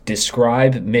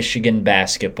Describe Michigan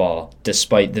basketball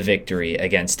despite the victory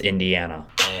against Indiana.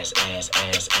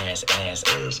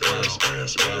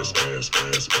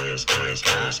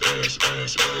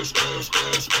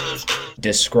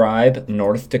 Describe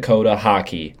North Dakota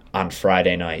hockey on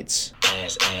Friday nights.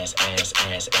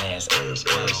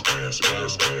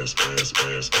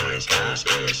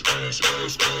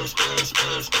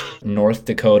 North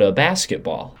Dakota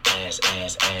basketball.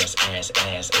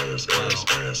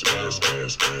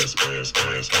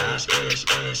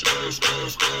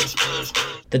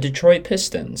 The Detroit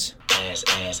Pistons.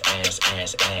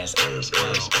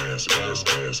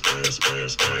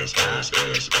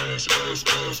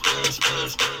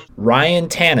 Ryan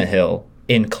Tannehill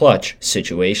in clutch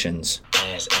situations.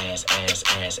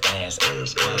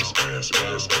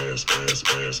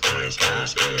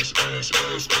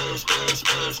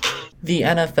 The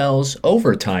NFL's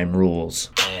overtime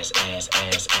rules.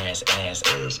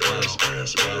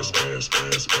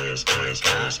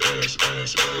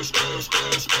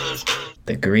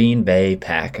 The Green Bay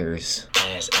Packers.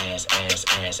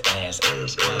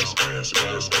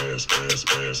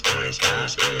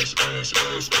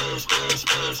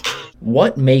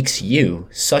 What makes you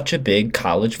such a big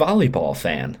college volleyball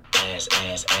fan?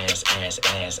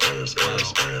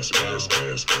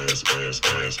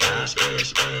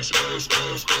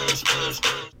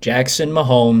 Jackson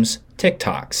Mahomes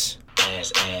TikToks.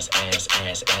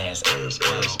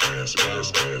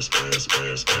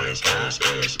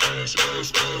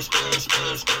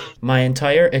 My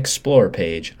entire Explore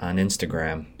page on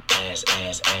Instagram.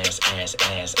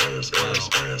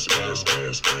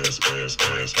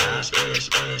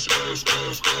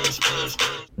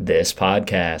 This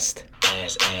podcast.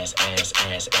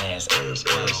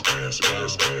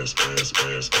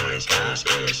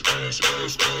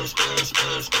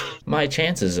 My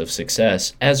chances of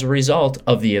success as a result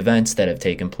of the events that have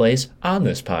taken place on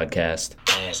this podcast.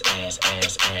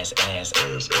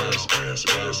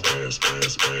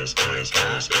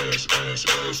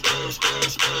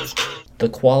 The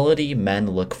quality men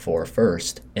look for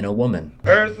first in a woman.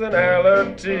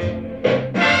 Personality.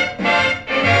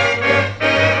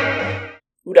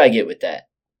 Who'd I get with that?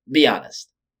 Be honest.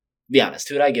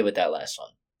 Who'd I get with that last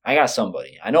one? I got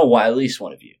somebody. I know why. At least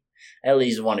one of you. At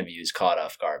least one of you is caught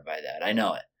off guard by that. I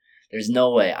know it. There's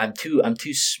no way. I'm too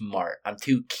smart. I'm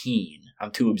too keen.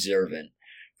 I'm too observant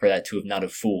for that to have not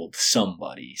have fooled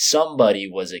somebody. Somebody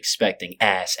was expecting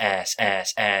ass, and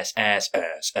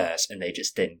they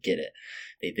just didn't get it.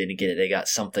 They didn't get it. They got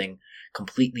something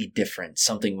completely different,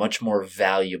 something much more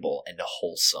valuable and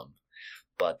wholesome.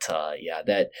 But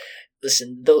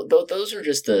listen, those are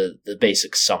just the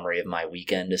basic summary of my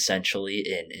weekend, essentially,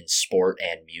 in sport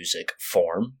and music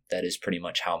form. That is pretty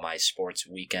much how my sports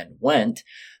weekend went.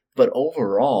 But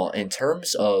overall, in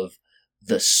terms of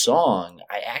the song,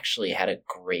 I actually had a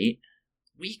great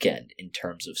weekend in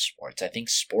terms of sports. I think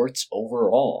sports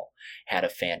overall had a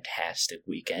fantastic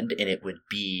weekend, and it would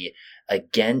be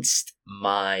against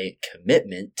my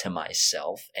commitment to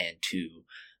myself and to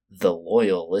the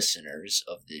loyal listeners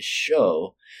of this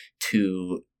show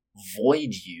to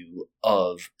void you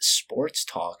of sports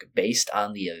talk based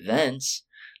on the events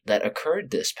that occurred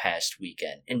this past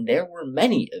weekend. And there were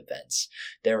many events.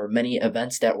 There were many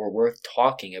events that were worth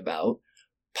talking about.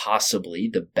 Possibly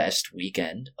the best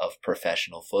weekend of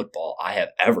professional football I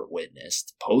have ever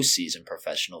witnessed. Postseason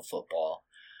professional football.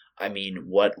 I mean,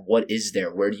 what is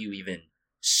there? Where do you even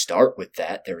start with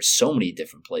that? There are so many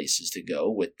different places to go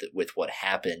with what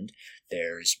happened.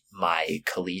 There's my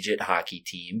collegiate hockey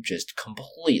team just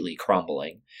completely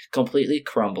crumbling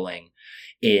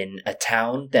in a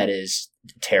town that is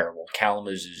terrible.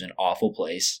 Kalamazoo is an awful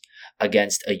place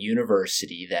against a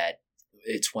university that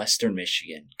it's Western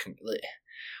Michigan.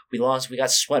 We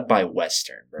got swept by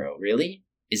Western, bro. Really?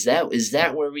 Is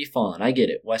that where we've fallen? I get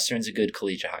it. Western's a good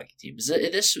collegiate hockey team. Is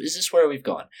this where we've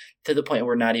gone? To the point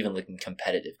where we're not even looking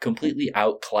competitive. Completely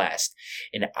outclassed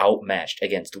and outmatched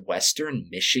against Western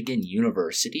Michigan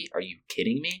University? Are you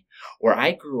kidding me? Where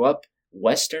I grew up,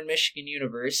 Western Michigan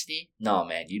University? No,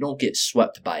 man, you don't get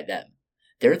swept by them.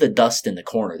 They're the dust in the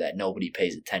corner that nobody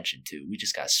pays attention to. We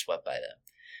just got swept by them.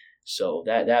 So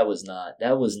that was not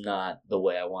the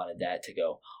way I wanted that to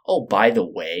go. Oh, by the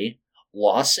way,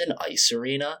 Lawson Ice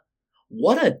Arena,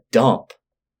 what a dump.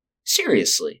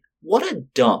 Seriously, what a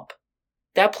dump.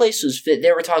 That place was fit.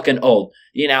 They were talking, the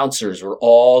announcers were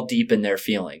all deep in their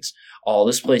feelings. Oh,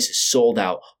 this place is sold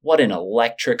out. What an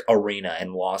electric arena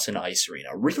in Lawson Ice Arena.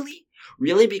 Really?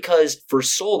 Really? Because for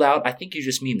sold out, I think you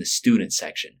just mean the student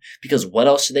section. Because what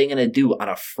else are they going to do on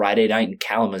a Friday night in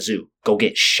Kalamazoo? Go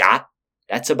get shot?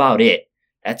 That's about it.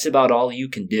 That's about all you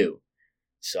can do.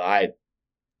 So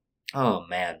Oh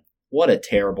man, what a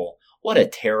terrible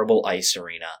ice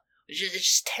arena.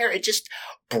 It's just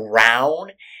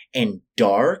brown and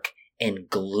dark and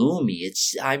gloomy.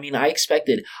 I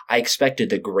expected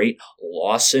the great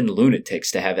Lawson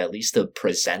Lunatics to have at least a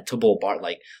presentable bar.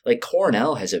 Like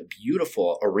Cornell has a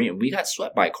beautiful arena. We got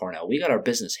swept by Cornell. We got our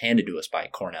business handed to us by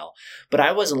Cornell. But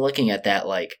I wasn't looking at that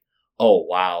like, oh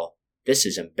wow, this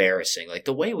is embarrassing. Like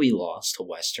the way we lost to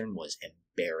Western was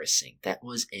embarrassing. That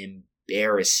was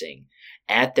embarrassing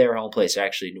at their home place.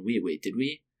 Actually, did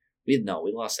we? No,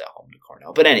 we lost at home to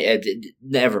Cornell. But anyway,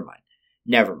 never mind.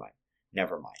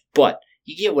 But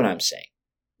you get what I'm saying,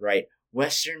 right?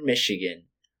 Western Michigan,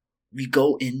 we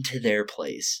go into their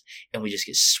place and we just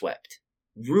get swept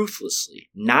ruthlessly.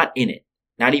 Not in it,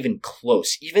 not even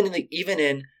close. Even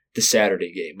in the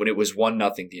Saturday game when it was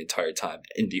 1-0 the entire time,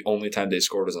 and the only time they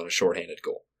scored was on a shorthanded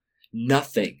goal.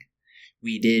 Nothing.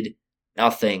 We did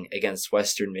nothing against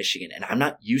Western Michigan, and I'm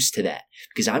not used to that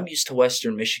because I'm used to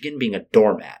Western Michigan being a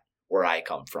doormat where I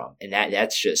come from, and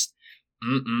that's just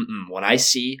When I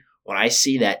see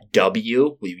that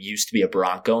W, we used to be a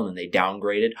Bronco, and then they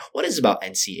downgraded. What is it about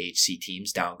NCHC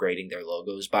teams downgrading their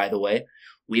logos? By the way,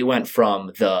 we went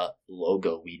from the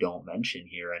logo we don't mention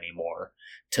here anymore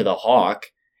to the Hawk,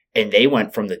 and they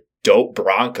went from the dope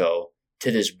Bronco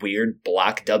to this weird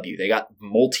black W. They got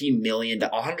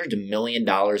hundreds of million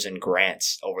dollars in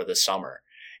grants over the summer.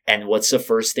 And what's the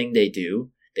first thing they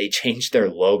do? They changed their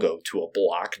logo to a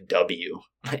block W.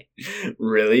 Like,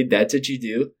 really? That's what you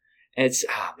do? It's,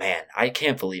 man, I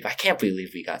can't believe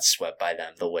we got swept by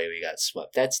them the way we got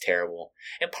swept. That's terrible.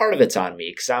 And part of it's on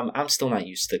me because I'm still not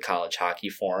used to college hockey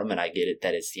form, and I get it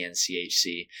that it's the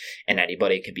NCHC and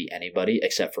anybody can beat anybody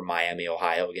except for Miami,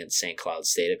 Ohio against St. Cloud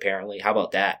State, apparently. How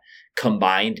about that?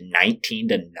 Combined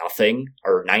 19-0,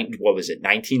 or 19-1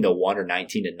 or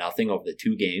 19-0 over the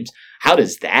two games. How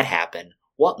does that happen?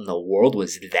 What in the world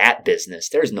was that business?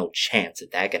 There's no chance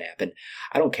that can happen.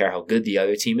 I don't care how good the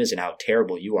other team is and how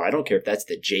terrible you are. I don't care if that's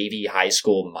the JV high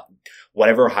school,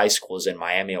 whatever high school is in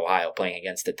Miami, Ohio, playing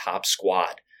against the top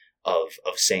squad of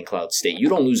St. Cloud State. You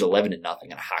don't lose 11-0 in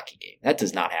a hockey game. That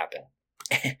does not happen.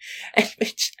 And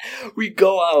we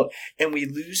go out and we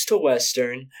lose to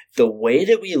Western the way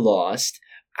that we lost.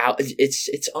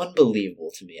 It's unbelievable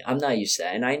to me. I'm not used to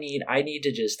that, and I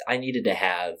needed to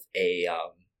have a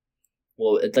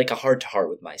like a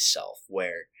heart-to-heart with myself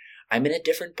where I'm in a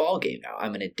different ballgame now.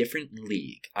 I'm in a different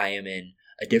league. I am in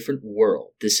a different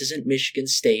world. This isn't Michigan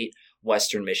State,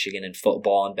 Western Michigan in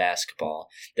football and basketball.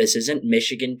 This isn't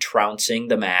Michigan trouncing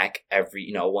the MAC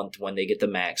when they get the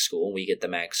MAC school and we get the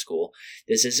MAC school.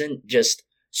 This isn't just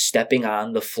stepping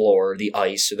on the floor, the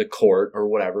ice, or the court, or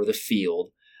whatever, the field,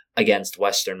 against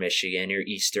Western Michigan or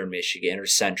Eastern Michigan or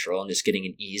Central and just getting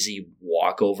an easy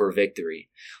walkover victory.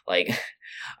 Like,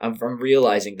 I'm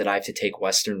realizing that I have to take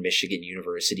Western Michigan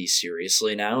University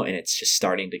seriously now, and it's just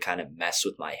starting to kind of mess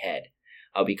with my head.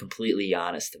 I'll be completely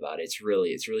honest about it. It's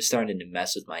really starting to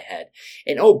mess with my head.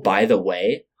 And oh, by the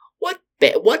way, what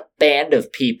band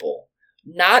of people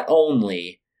not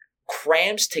only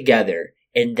crams together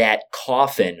in that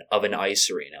coffin of an ice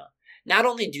arena, not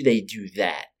only do they do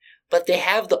that, but they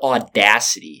have the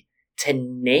audacity to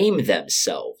name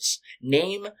themselves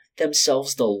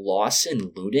the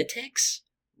Lawson Lunatics?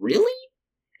 Really?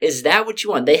 Is that what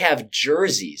you want? They have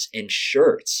jerseys and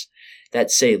shirts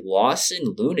that say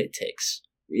Lawson Lunatics.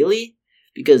 Really?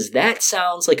 Because that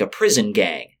sounds like a prison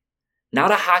gang,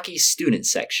 not a hockey student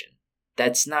section.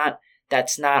 That's not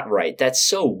right. That's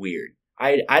so weird.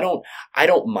 I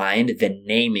don't mind the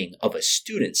naming of a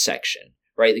student section.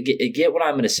 Right? Get what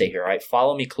I'm going to say here, right?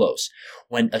 Follow me close.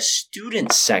 When a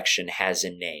student section has a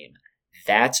name,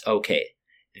 that's okay.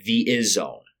 The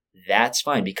ISZone, that's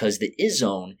fine, because the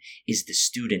ISZone is the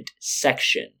student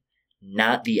section,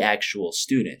 not the actual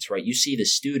students, right? You see the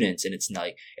students, and it's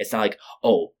not like,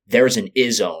 oh, there's an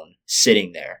ISZone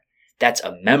sitting there. That's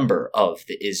a member of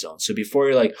the ISZone. So before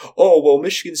you're like, oh, well,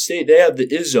 Michigan State, they have the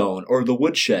ISZone or the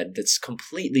Woodshed, that's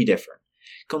completely different.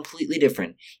 Completely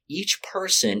different. Each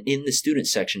person in the student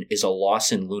section is a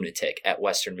Lawson Lunatic at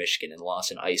Western Michigan and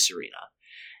Lawson Ice Arena.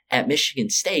 At Michigan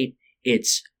State,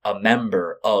 it's a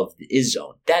member of the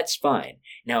ISZone. That's fine.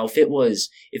 Now, if it was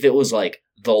like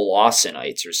the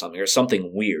Lawsonites or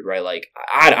something weird, right? Like,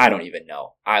 I don't even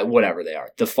know. Whatever they are.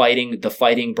 The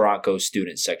Fighting Broncos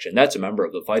student section. That's a member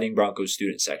of the Fighting Broncos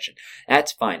student section.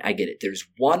 That's fine. I get it. There's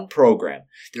one program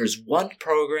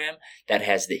that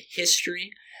has the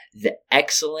history, the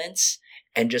excellence,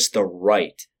 and just the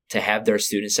right to have their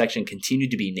student section continue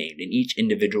to be named, and each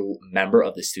individual member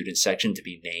of the student section to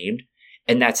be named,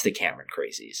 and that's the Cameron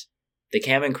Crazies. The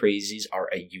Cameron Crazies are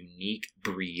a unique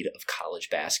breed of college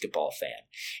basketball fan,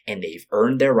 and they've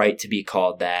earned their right to be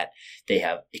called that. They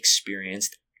have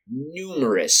experienced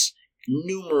numerous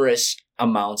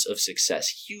amounts of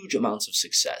success, huge amounts of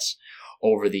success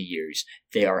over the years.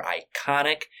 They are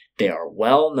iconic. They are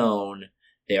well known.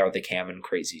 They are the Cameron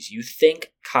Crazies. You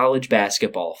think college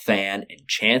basketball fan, and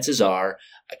chances are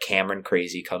a Cameron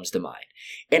Crazy comes to mind.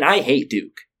 And I hate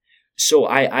Duke. So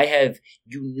I have,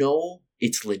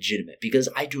 it's legitimate because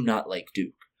I do not like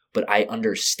Duke, but I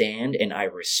understand and I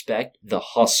respect the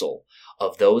hustle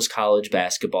of those college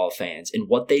basketball fans and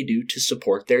what they do to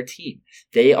support their team.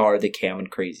 They are the Cameron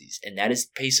Crazies, and that is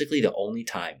basically the only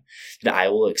time that I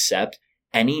will accept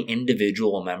any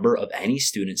individual member of any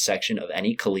student section of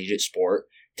any collegiate sport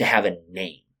to have a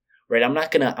name. Right? I'm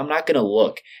not gonna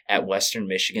look at Western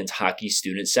Michigan's hockey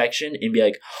student section and be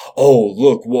like, oh,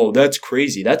 look, whoa, that's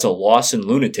crazy. That's a Lawson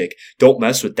lunatic. Don't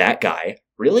mess with that guy.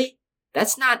 Really?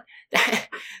 That's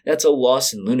a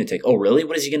Lawson lunatic. Oh, really?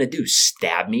 What is he gonna do?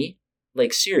 Stab me?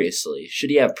 Like, seriously, should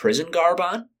he have prison garb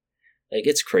on? Like,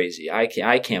 it's crazy. I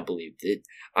can't believe it.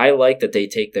 I like that they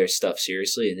take their stuff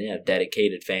seriously and they have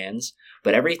dedicated fans.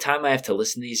 But every time I have to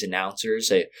listen to these announcers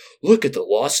say, look at the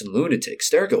Lawson lunatics.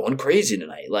 They're going crazy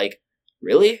tonight. Like,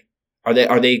 really? Are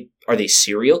they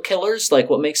serial killers? Like,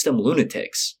 what makes them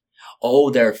lunatics?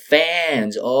 Oh, they're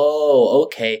fans. Oh,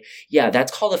 okay. Yeah,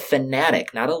 that's called a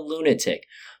fanatic, not a lunatic.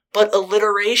 But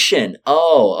alliteration.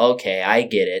 Oh, okay. I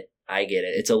get it.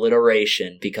 It's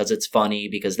alliteration because it's funny,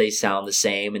 because they sound the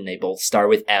same and they both start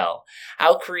with L.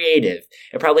 How creative.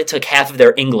 It probably took half of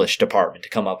their English department to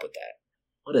come up with that.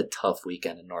 What a tough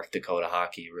weekend in North Dakota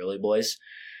hockey, really, boys?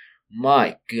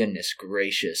 My goodness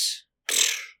gracious.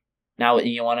 Now,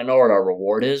 you want to know what our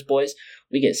reward is, boys?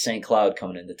 We get St. Cloud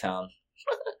coming into town.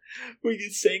 We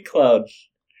get St. Cloud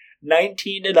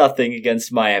 19-0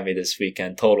 against Miami this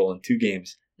weekend, total in 2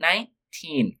 games.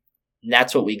 19. And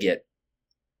that's what we get.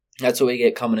 That's what we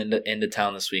get coming into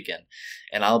town this weekend.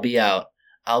 And I'll be out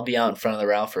in front of the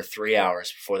Ralph for 3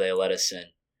 hours before they let us in.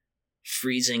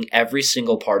 Freezing every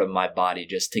single part of my body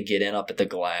just to get in up at the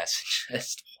glass.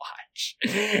 Just watch.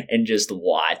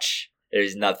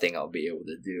 There's nothing I'll be able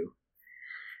to do.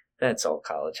 That's all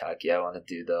college hockey I want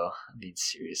to do, though. I mean,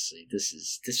 seriously, this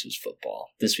was football.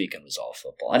 This weekend was all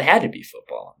football. It had to be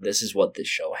football. This is what this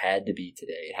show had to be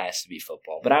today. It has to be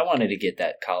football. But I wanted to get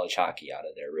that college hockey out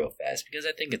of there real fast because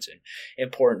I think it's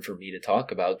important for me to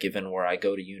talk about given where I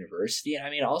go to university. I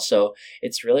mean, also,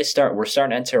 it's really we're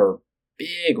starting to enter a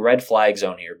big red flag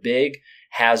zone here. Big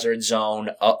hazard zone.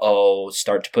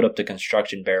 Start to put up the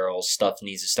construction barrels. Stuff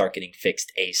needs to start getting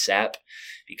fixed ASAP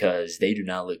because they do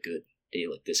not look good. They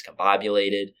look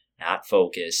discombobulated, not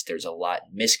focused. There's a lot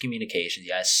of miscommunication.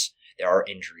 Yes, there are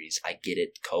injuries. I get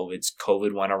it.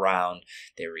 COVID went around.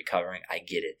 They're recovering. I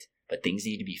get it. But things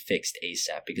need to be fixed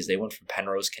ASAP because they went from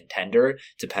Penrose contender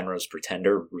to Penrose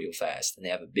pretender real fast. And they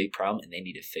have a big problem and they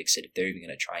need to fix it if they're even going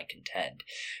to try and contend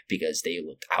because they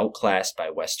looked outclassed by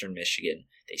Western Michigan.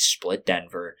 They split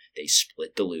Denver. They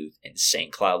split Duluth. And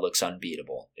St. Cloud looks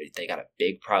unbeatable. They got a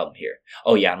big problem here.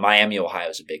 Oh, yeah. And Miami, Ohio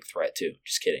is a big threat too.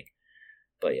 Just kidding.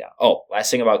 But yeah. Oh, last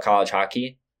thing about college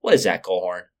hockey. What is that,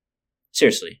 Goalhorn?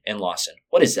 Seriously, in Lawson.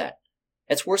 What is that?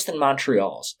 That's worse than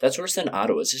Montreal's. That's worse than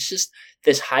Ottawa's. It's just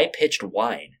this high-pitched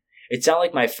whine. It sounded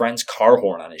like my friend's car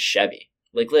horn on his Chevy.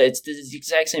 Like, it's the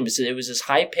exact same. It was this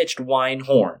high-pitched whine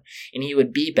horn. And he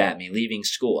would beep at me leaving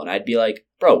school. And I'd be like,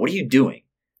 bro, what are you doing?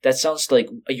 That sounds like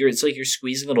it's like you're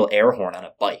squeezing a little air horn on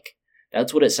a bike.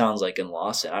 That's what it sounds like in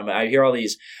Lawson. I hear all the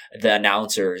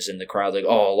announcers in the crowd like,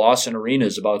 "Oh, Lawson Arena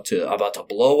is about to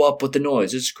blow up with the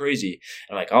noise. It's crazy."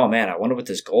 And I'm like, "Oh man, I wonder what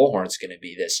this Goalhorn's going to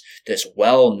be. This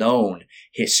well-known,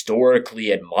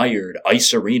 historically admired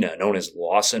ice arena known as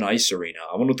Lawson Ice Arena.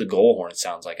 I wonder what the Goalhorn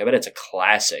sounds like. I bet it's a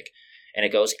classic." And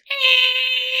it goes,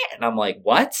 "Eh," and I'm like,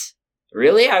 "What?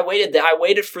 Really? I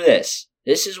waited for this.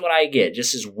 This is what I get.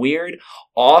 Just this weird,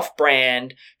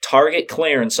 off-brand, Target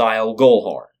clearance aisle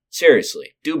Goalhorn.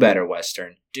 Seriously, do better,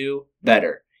 Western. Do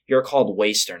better. You're called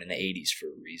Western in the 80s for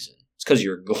a reason. It's because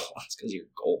you're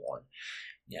Goalhorn.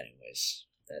 Yeah, anyways,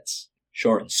 that's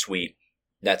short and sweet.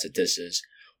 That's what this is.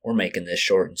 We're making this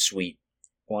short and sweet.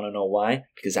 Want to know why?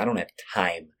 Because I don't have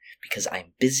time. Because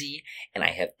I'm busy and I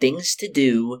have things to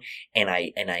do and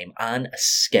I'm on a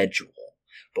schedule.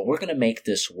 But we're going to make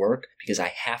this work because I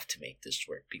have to make this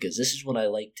work because this is what I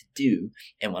like to do.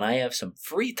 And when I have some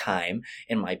free time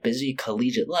in my busy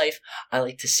collegiate life, I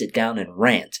like to sit down and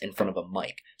rant in front of a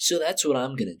mic. So that's what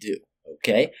I'm going to do,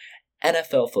 okay?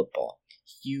 NFL football.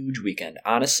 Huge weekend.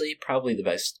 Honestly, probably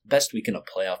the best weekend of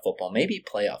playoff football, maybe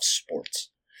playoff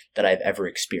sports that I've ever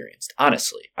experienced.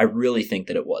 Honestly, I really think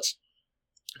that it was.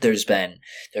 There's been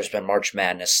March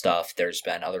Madness stuff. There's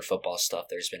been other football stuff.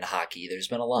 There's been hockey. There's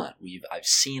been a lot. I've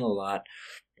seen a lot,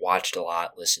 watched a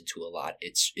lot, listened to a lot.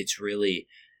 It's really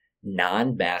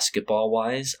non-basketball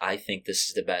wise. I think this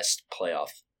is the best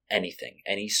playoff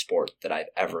any sport that I've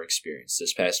ever experienced.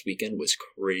 This past weekend was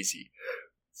crazy.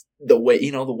 The way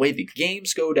the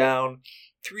games go down.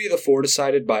 3 of the 4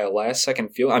 decided by a last second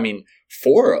field. I mean,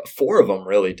 four of them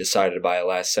really decided by a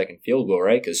last second field goal,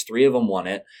 right? Because 3 of them won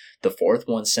it. The 4th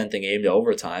one sent the game to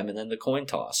overtime, and then the coin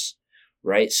toss,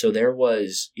 right? So there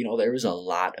was a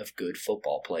lot of good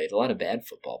football played, a lot of bad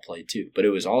football played too. But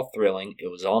it was all thrilling. It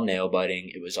was all nail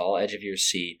biting. It was all edge of your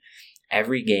seat.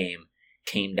 Every game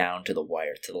came down to the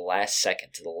wire, to the last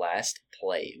second, to the last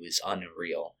play. It was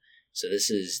unreal. So this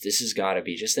has got to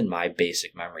be, just in my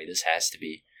basic memory, this has to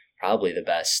be probably the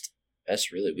best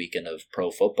really weekend of pro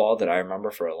football that I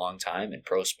remember for a long time, and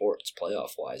pro sports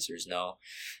playoff wise. There's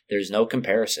no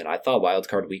comparison. I thought Wild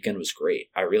Card Weekend was great.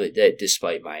 I really did,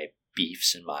 despite my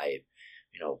beefs and my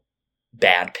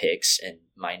bad picks and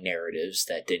my narratives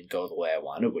that didn't go the way I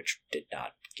wanted, which did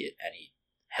not get any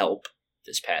help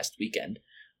this past weekend.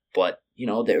 But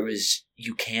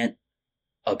you can't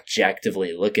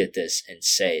objectively look at this and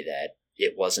say that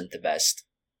it wasn't the best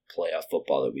playoff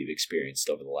football that we've experienced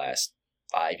over the last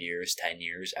 5 years, 10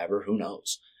 years, ever. Who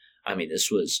knows? I mean,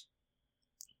 this was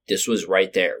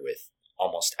right there with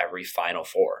almost every Final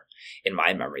Four in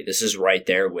my memory. This is right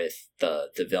there with the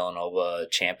Villanova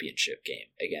championship game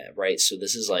again, right? So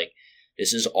this is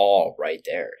all right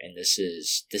there, and this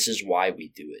is why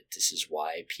we do it. This is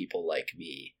why people like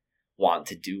me want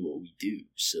to do what we do,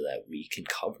 so that we can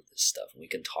cover this stuff and we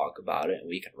can talk about it and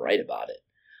we can write about it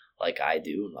like I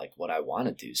do and like what I want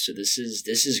to do. So this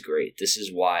is great. This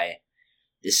is why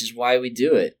we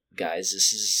do it, guys.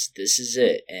 This is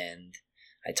it. And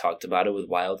I talked about it with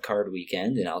Wild Card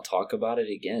Weekend, and I'll talk about it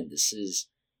again. This is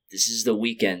the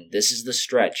weekend. This is the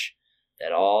stretch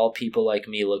that all people like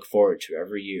me look forward to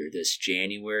every year. This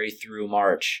January through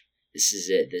March. This is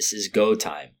it. This is go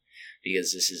time,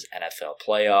 because this is NFL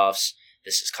playoffs.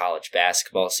 This is college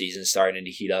basketball season starting to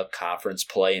heat up. Conference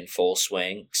play in full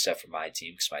swing, except for my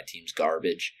team, because my team's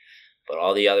garbage. But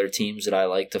all the other teams that I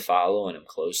like to follow and am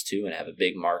close to and have a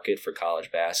big market for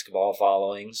college basketball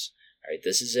followings, all right,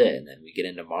 this is it. And then we get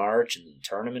into March, and the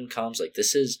tournament comes. Like,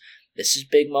 this is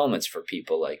big moments for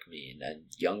people like me and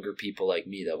younger people like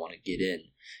me that want to get in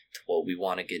to what we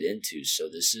want to get into. So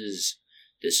this is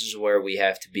where we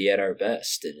have to be at our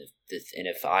best. And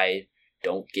if I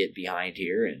don't get behind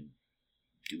here and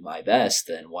do my best,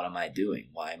 then what am I doing?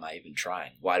 Why am I even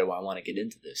trying? Why do I want to get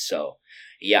into this? So,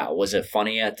 yeah, was it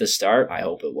funny at the start? I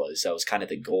hope it was. That was kind of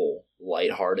the goal.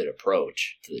 Lighthearted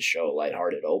approach to the show,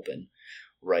 lighthearted open,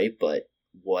 right? But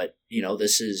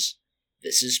this is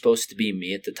supposed to be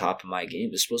me at the top of my game.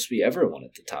 It's supposed to be everyone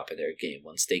at the top of their game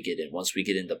once they get in. Once we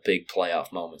get into big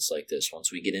playoff moments like this. Once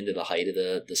we get into the height of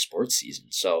the sports season.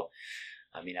 So,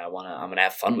 I mean, I'm gonna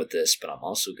have fun with this, but I'm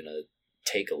also gonna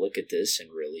take a look at this and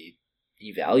really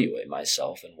evaluate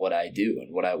myself and what I do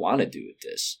and what I want to do with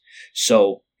this.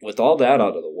 So, with all that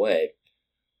out of the way,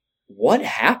 what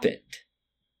happened?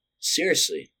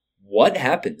 Seriously, what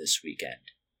happened this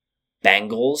weekend?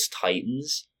 Bengals,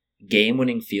 Titans,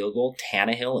 game-winning field goal,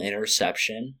 Tannehill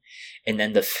interception, and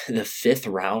then the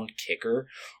 5th round kicker,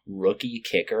 rookie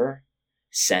kicker,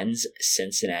 sends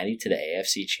Cincinnati to the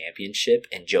AFC Championship,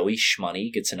 and Joey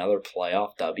Schmoney gets another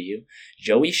playoff W.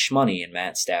 Joey Schmoney and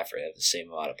Matt Stafford have the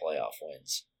same amount of playoff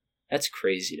wins. That's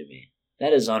crazy to me.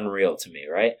 That is unreal to me,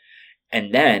 right?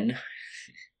 And then,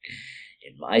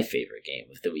 in my favorite game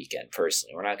of the weekend,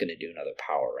 personally, we're not going to do another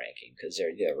power ranking because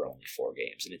there were only 4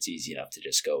 games, and it's easy enough to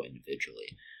just go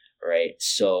individually, right?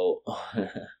 So,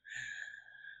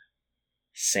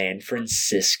 San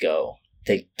Francisco,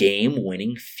 the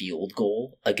game-winning field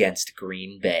goal against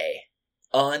Green Bay.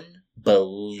 Unbelievable.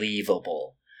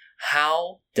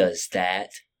 How does that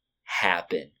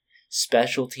happen?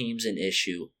 Special teams an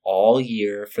issue all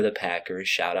year for the Packers.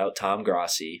 Shout out Tom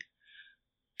Grossi.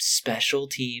 Special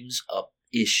teams a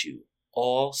issue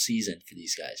all season for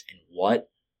these guys. And what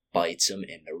bites them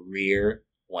in the rear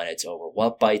when it's over?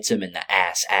 What bites them in the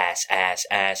ass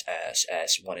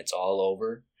when it's all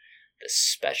over? The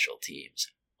special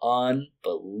teams.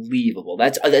 Unbelievable.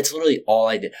 That's literally all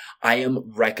I did. I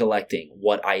am recollecting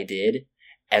what I did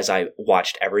as I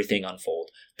watched everything unfold.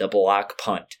 The block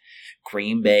punt.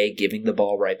 Green Bay giving the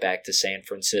ball right back to San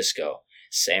Francisco.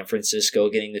 San Francisco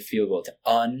getting the field goal.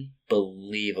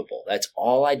 Unbelievable. That's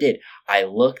all I did. I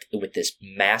looked with this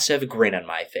massive grin on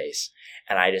my face,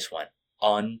 and I just went,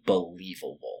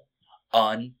 unbelievable.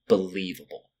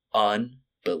 Unbelievable. Unbelievable.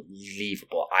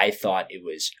 unbelievable. I thought it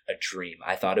was a dream.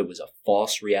 I thought it was a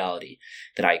false reality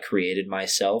that I created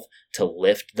myself to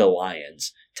lift the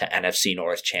Lions to NFC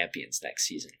North champions next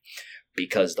season.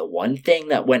 Because the one thing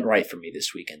that went right for me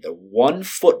this weekend, the one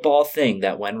football thing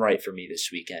that went right for me this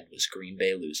weekend was Green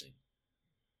Bay losing.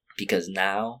 Because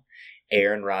now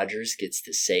Aaron Rodgers gets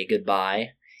to say goodbye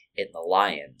and the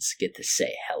Lions get to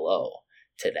say hello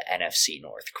to the NFC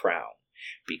North crown.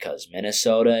 Because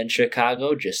Minnesota and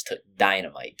Chicago just took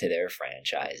dynamite to their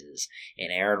franchises.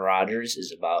 And Aaron Rodgers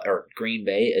Green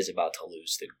Bay is about to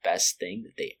lose the best thing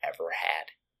that they ever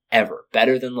had. Ever.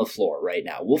 Better than LaFleur right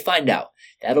now. We'll find out.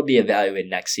 That'll be evaluated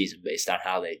next season based on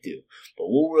how they do. But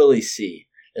we'll really see.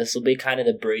 This will be kind of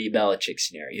the Brady Belichick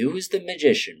scenario. Who was the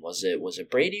magician? Was it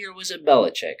Brady or was it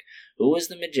Belichick? Who was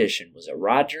the magician? Was it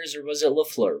Rodgers or was it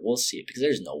LaFleur? We'll see. Because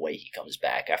there's no way he comes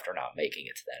back after not making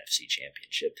it to the NFC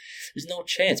Championship. There's no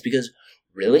chance. Because,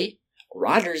 really?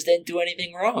 Rodgers didn't do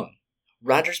anything wrong.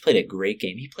 Rodgers played a great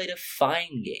game. He played a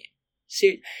fine game.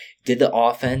 See, did the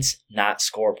offense not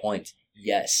score points?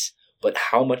 Yes, but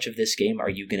how much of this game are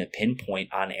you going to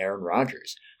pinpoint on Aaron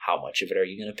Rodgers? How much of it are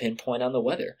you going to pinpoint on the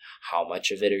weather? How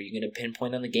much of it are you going to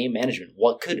pinpoint on the game management?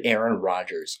 What could Aaron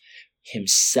Rodgers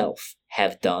himself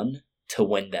have done to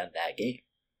win them that game?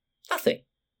 Nothing.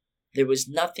 There was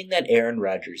nothing that Aaron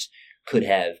Rodgers could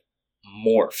have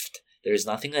morphed. There's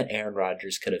nothing that Aaron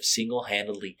Rodgers could have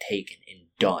single-handedly taken and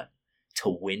done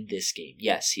to win this game.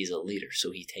 Yes, he's a leader,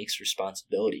 so he takes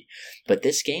responsibility. But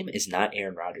this game is not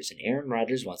Aaron Rodgers, and Aaron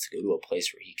Rodgers wants to go to a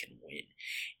place where he can win.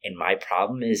 And my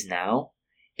problem is now,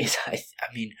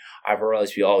 I've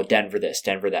realized Denver this,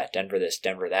 Denver that, Denver this,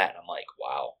 Denver that. And I'm like,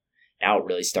 wow. Now it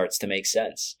really starts to make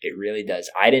sense. It really does.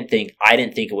 I didn't think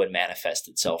it would manifest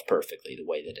itself perfectly the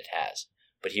way that it has.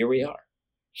 But here we are.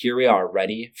 Here we are,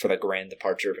 ready for the grand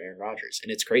departure of Aaron Rodgers.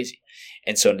 And it's crazy.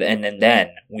 And so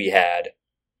then we had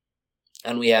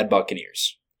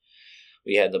Buccaneers.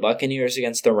 We had the Buccaneers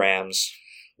against the Rams,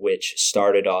 which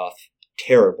started off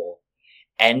terrible,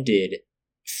 ended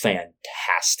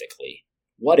fantastically.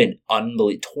 What an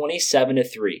unbelievable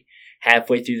 27-3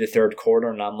 halfway through the third quarter,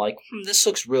 and I'm like, this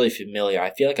looks really familiar.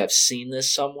 I feel like I've seen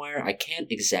this somewhere. I can't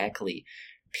exactly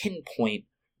pinpoint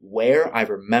where I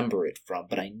remember it from,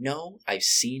 but I know I've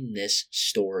seen this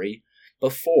story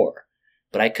before.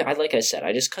 But like I said,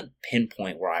 I just couldn't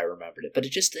pinpoint where I remembered it. But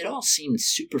it all seemed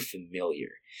super familiar.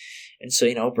 And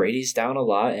so, Brady's down a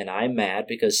lot, and I'm mad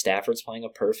because Stafford's playing a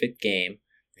perfect game.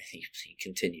 He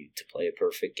continued to play a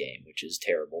perfect game, which is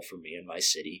terrible for me and my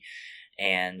city.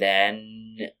 And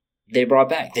then they brought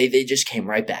back. They just came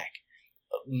right back.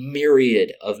 A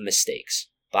myriad of mistakes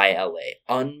by LA.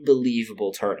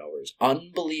 Unbelievable turnovers.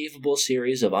 Unbelievable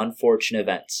series of unfortunate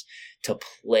events to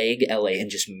plague LA and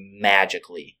just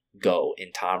magically go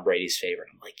in Tom Brady's favor.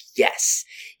 And I'm like, yes,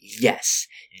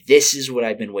 this is what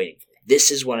I've been waiting for.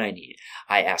 This is what I need.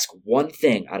 I ask one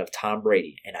thing out of Tom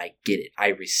Brady, and I get it. I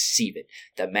receive it.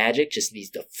 The magic just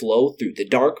needs to flow through. The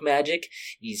dark magic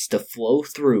needs to flow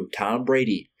through Tom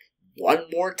Brady one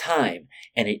more time,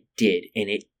 and it did.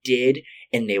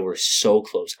 And they were so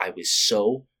close. I was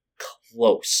so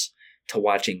close to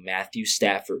watching Matthew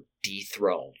Stafford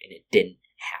dethroned, and it didn't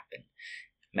happen.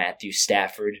 Matthew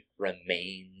Stafford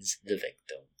remains the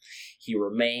victim. He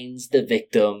remains the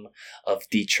victim of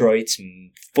Detroit's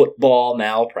football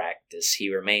malpractice.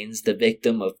 He remains the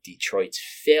victim of Detroit's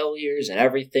failures and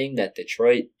everything that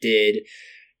Detroit did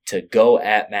to go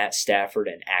at Matt Stafford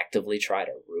and actively try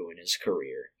to ruin his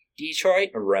career. Detroit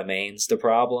remains the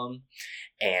problem,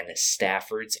 and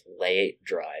Stafford's late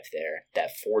drive there,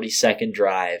 that 40-second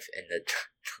drive and the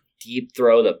deep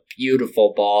throw, the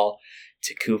beautiful ball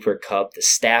to Cooper Kupp, the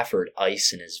Stafford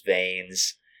ice in his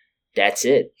veins. That's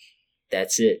it.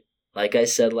 Like I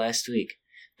said last week,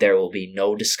 there will be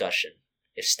no discussion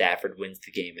if Stafford wins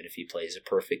the game and if he plays a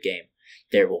perfect game.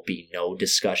 There will be no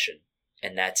discussion.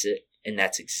 And that's it. And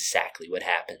that's exactly what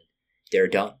happened. They're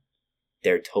done.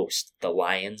 They're toast. The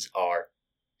Lions are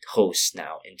toast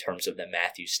now in terms of the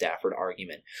Matthew Stafford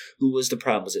argument. Who was the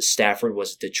problem? Was it Stafford?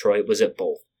 Was it Detroit? Was it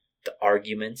both? The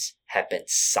arguments have been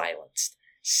silenced.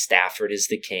 Stafford is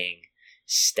the king.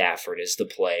 Stafford is the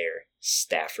player.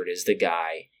 Stafford is the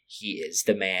guy. He is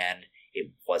the man.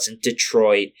 It wasn't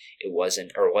Detroit. It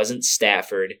wasn't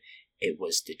Stafford. It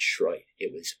was Detroit.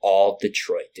 It was all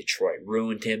Detroit. Detroit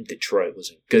ruined him. Detroit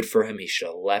wasn't good for him. He should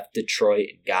have left Detroit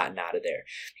and gotten out of there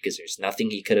because there's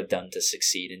nothing he could have done to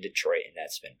succeed in Detroit, and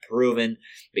that's been proven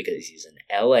because he's in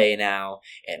LA now,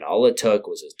 and all it took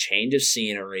was a change of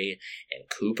scenery and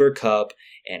Cooper Kupp,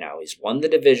 and now he's won the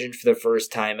division for the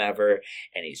first time ever,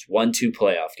 and he's won 2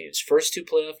 playoff games. First 2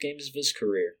 playoff games of his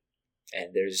career,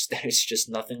 and there's just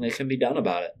nothing that can be done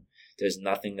about it. There's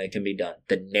nothing that can be done.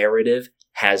 The narrative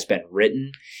has been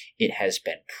written, it has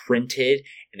been printed,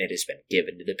 and it has been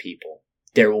given to the people.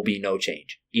 There will be no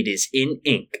change. It is in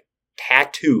ink,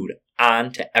 tattooed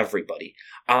onto everybody,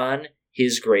 on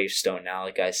his gravestone. Now,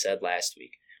 like I said last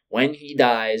week, when he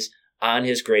dies, on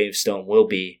his gravestone will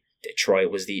be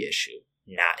Detroit was the issue,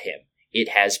 not him. It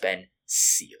has been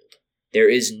sealed. There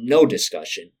is no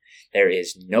discussion. There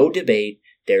is no debate.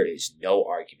 There is no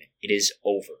argument. It is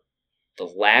over. The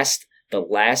last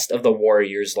of the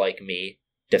warriors like me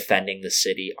defending the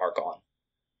city are gone.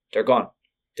 They're gone.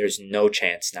 There's no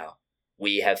chance now.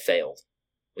 We have failed.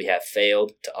 We have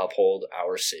failed to uphold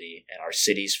our city and our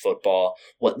city's football,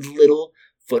 what little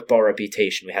football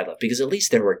reputation we had left. Because at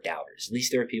least there were doubters. At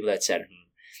least there were people that said,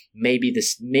 maybe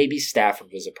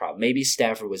Stafford was a problem. Maybe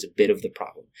Stafford was a bit of the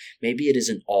problem. Maybe it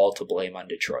isn't all to blame on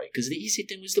Detroit. Because the easy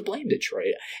thing was to blame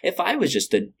Detroit. If I was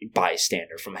just a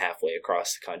bystander from halfway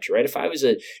across the country, right? If I was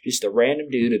just a random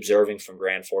dude observing from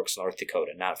Grand Forks, North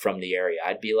Dakota, not from the area,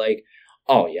 I'd be like,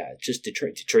 oh yeah, just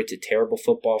Detroit. Detroit's a terrible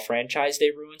football franchise.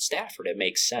 They ruined Stafford. It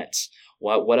makes sense.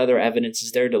 What other evidence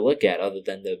is there to look at other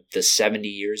than the 70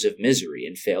 years of misery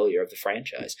and failure of the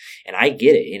franchise? And I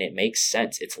get it, and it makes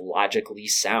sense. It's logically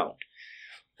sound.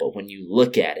 But when you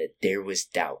look at it, there was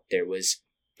doubt. There was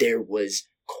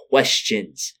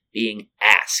questions being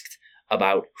asked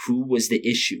about who was the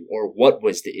issue or what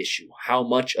was the issue. How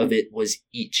much of it was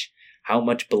each? How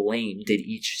much blame did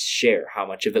each share? How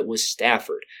much of it was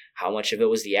Stafford? How much of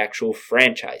it was the actual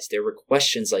franchise? There were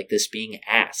questions like this being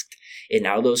asked. And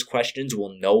now those questions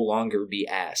will no longer be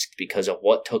asked because of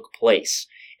what took place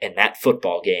in that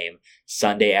football game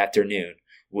Sunday afternoon,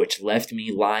 which left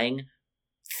me lying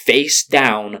face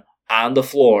down on the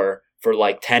floor for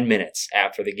like 10 minutes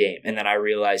after the game. And then I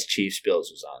realized Chiefs-Bills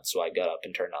was on, so I got up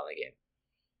and turned on the game.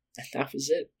 And that was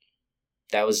it.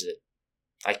 That was it.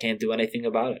 I can't do anything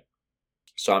about it.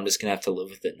 So I'm just going to have to live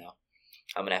with it now.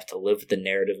 I'm going to have to live with the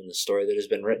narrative and the story that has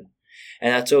been written.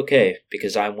 And that's okay,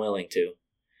 because I'm willing to.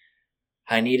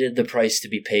 I needed the price to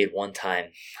be paid one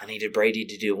time. I needed Brady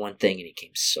to do one thing, and he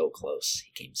came so close.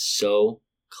 He came so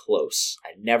close.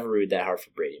 I never rooted that hard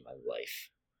for Brady in my life.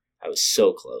 I was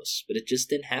so close, but it just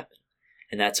didn't happen.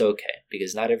 And that's okay,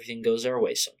 because not everything goes our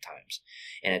way sometimes.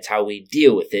 And it's how we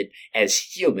deal with it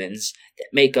as humans that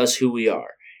make us who we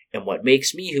are. And what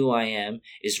makes me who I am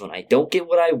is when I don't get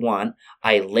what I want,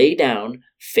 I lay down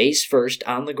face first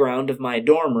on the ground of my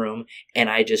dorm room and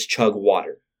I just chug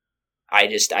water. I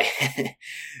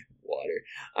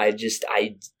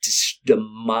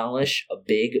demolish a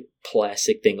big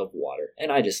plastic thing of water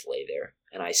and I just lay there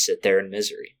and I sit there in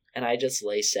misery and I just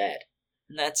lay sad.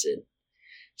 And that's it.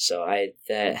 So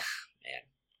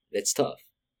it's tough.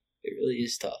 It really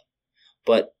is tough.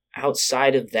 But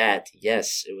outside of that,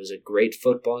 yes, it was a great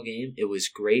football game. It was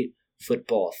great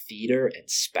football theater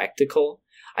and spectacle.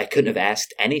 I couldn't have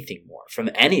asked anything more from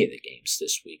any of the games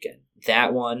this weekend.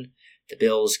 That one, the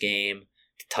Bills game,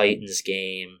 the Titans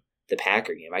game, the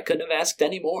Packer game. I couldn't have asked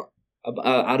any more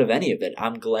out of any of it.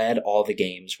 I'm glad all the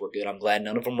games were good. I'm glad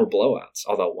none of them were blowouts,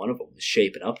 although one of them was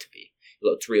shaping up to be. It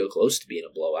looked real close to being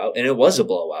a blowout, and it was a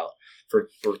blowout for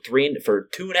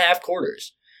 2.5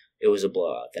 quarters. It was a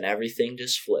blowout. Then everything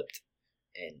just flipped.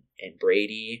 And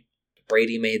Brady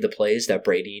made the plays that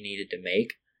Brady needed to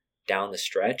make down the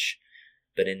stretch.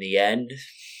 But in the end,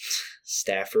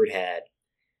 Stafford had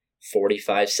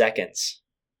 45 seconds.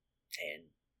 And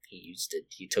he used it.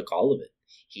 He took all of it.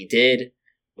 He did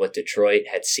what Detroit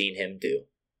had seen him do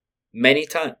many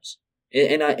times.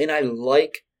 And I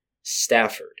like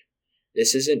Stafford.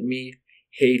 This isn't me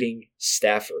hating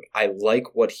Stafford. I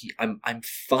like what I'm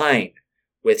fine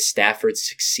with Stafford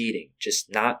succeeding,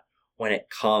 just not when it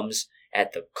comes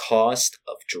at the cost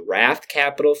of draft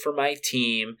capital for my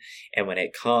team and when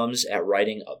it comes at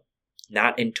writing a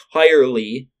not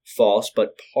entirely false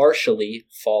but partially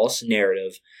false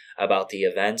narrative about the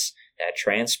events that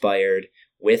transpired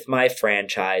with my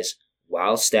franchise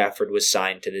while Stafford was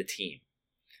signed to the team.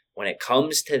 When it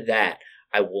comes to that,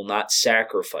 I will not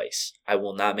sacrifice. I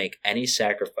will not make any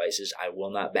sacrifices. I will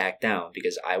not back down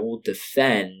because I will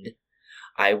defend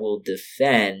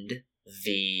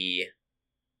the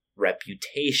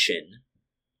reputation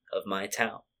of my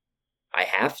town. I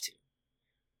have to.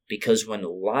 Because when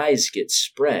lies get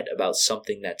spread about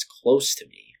something that's close to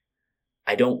me,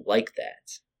 I don't like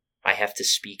that. I have to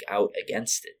speak out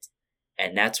against it.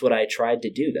 And that's what I tried to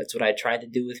do. That's what I tried to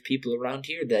do with people around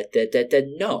here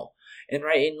that know. And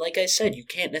like I said, you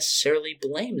can't necessarily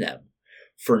blame them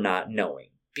for not knowing.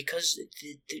 Because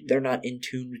they're not in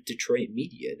tune with Detroit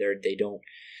media. They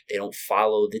don't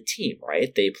follow the team, right?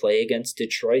 They play against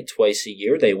Detroit twice a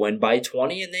year. They win by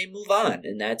 20 and they move on,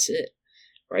 and that's it,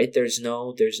 right? There's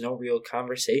no real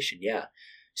conversation. Yeah,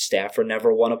 Stafford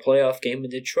never won a playoff game in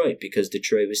Detroit because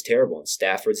Detroit was terrible, and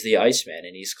Stafford's the Iceman,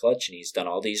 and he's clutch, and he's done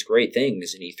all these great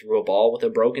things, and he threw a ball with a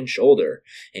broken shoulder,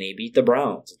 and he beat the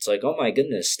Browns. It's like, oh my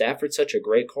goodness, Stafford's such a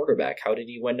great quarterback. How did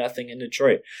he win nothing in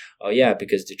Detroit? Oh yeah,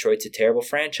 because Detroit's a terrible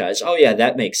franchise. Oh yeah,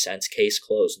 that makes sense. Case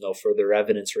closed. No further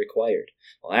evidence required.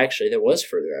 Well, actually, there was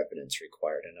further evidence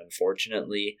required, and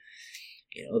unfortunately,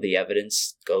 the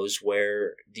evidence goes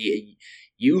where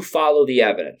you follow the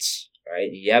evidence,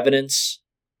 right? The evidence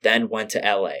then went to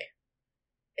LA.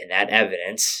 And that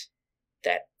evidence,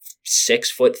 that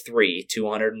 6'3",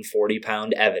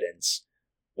 240-pound evidence,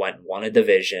 won a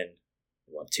division,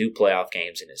 won 2 playoff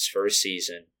games in his first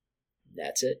season.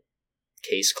 That's it.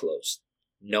 Case closed.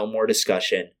 No more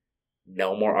discussion.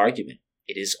 No more argument.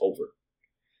 It is over.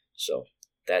 So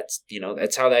that's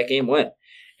how that game went.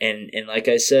 And like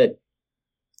I said,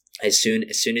 as soon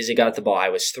as he got the ball, I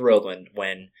was thrilled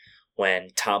when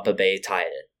Tampa Bay tied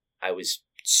it. I was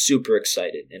super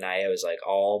excited, and I was like,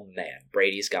 oh man,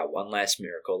 Brady's got one last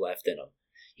miracle left in him.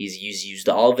 He's used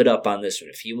all of it up on this one.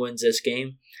 If he wins this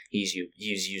game, he's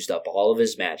used up all of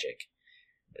his magic.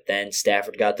 But then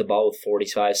Stafford got the ball with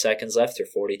 45 seconds left, or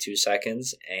 42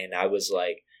 seconds, and I was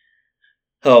like,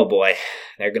 oh boy,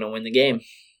 they're going to win the game.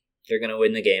 They're going to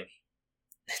win the game.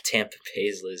 Tampa Bay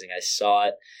is losing. I saw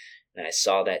it, and I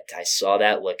saw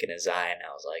that look in his eye, and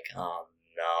I was like, oh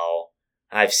no.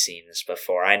 I've seen this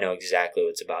before. I know exactly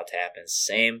what's about to happen.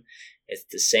 It's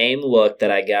the same look that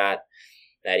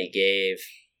he gave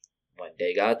when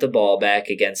they got the ball back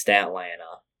against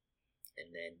Atlanta.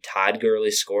 And then Todd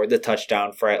Gurley scored the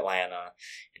touchdown for Atlanta.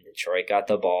 And Detroit got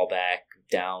the ball back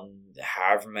down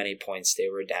however many points they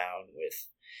were down with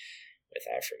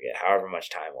I forget, however much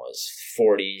time it was,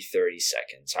 40, 30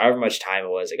 seconds. However much time it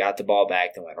was, they got the ball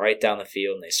back, they went right down the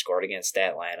field, and they scored against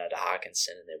Atlanta to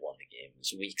Hawkinson, and they won the game. It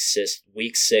was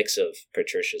week 6 of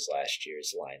Patricia's last year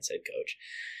as Lions head coach.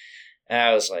 And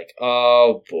I was like,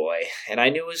 oh boy. And I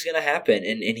knew it was going to happen,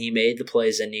 and he made the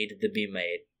plays that needed to be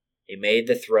made. He made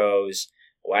the throws,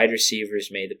 wide receivers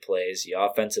made the plays, the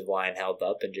offensive line held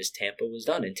up, and just Tampa was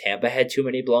done. And Tampa had too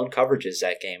many blown coverages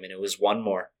that game, and it was one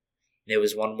more. It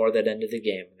was one more that ended the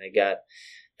game.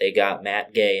 They got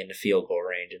Matt Gay into field goal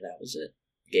range, and that was it.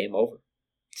 Game over.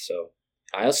 So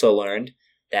I also learned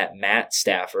that Matt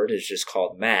Stafford is just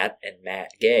called Matt, and Matt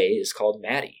Gay is called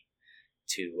Matty,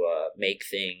 to make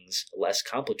things less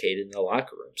complicated in the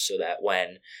locker room, so that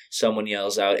when someone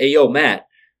yells out, "Hey, yo, Matt,"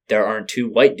 there aren't 2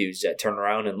 white dudes that turn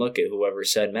around and look at whoever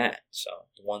said Matt. So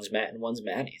one's Matt and one's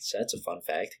Matty. So that's a fun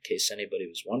fact in case anybody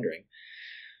was wondering.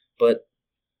 But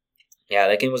yeah,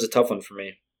 that game was a tough one for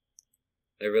me.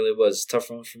 It really was a tough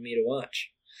one for me to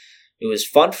watch. It was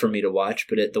fun for me to watch,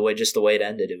 but the way it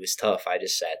ended, it was tough. I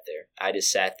just sat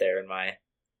there in my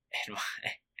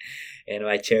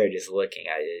chair, just looking.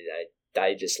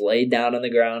 I just laid down on the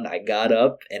ground. I got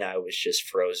up, and I was just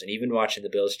frozen. Even watching the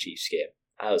Bills-Chiefs game,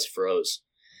 I was froze.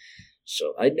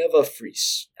 So I never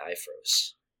freeze. I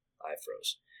froze.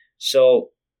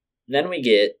 So then we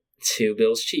get to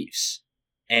Bills-Chiefs,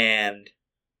 and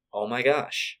oh my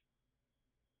gosh,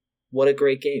 what a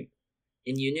great game.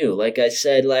 And you knew, like I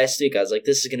said last week, I was like,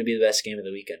 this is going to be the best game of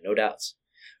the weekend, no doubts.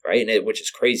 Right? Which is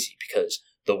crazy, because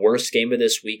the worst game of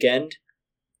this weekend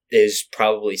is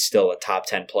probably still a top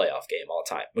 10 playoff game all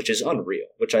time, which is unreal,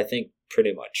 which I think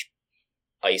pretty much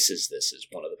ices this as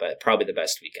one of the best, probably the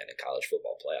best weekend in college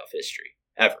football playoff history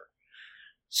ever.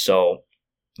 So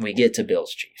we get to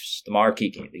Bills-Chiefs, the marquee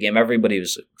game, the game everybody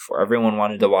was looking for. Everyone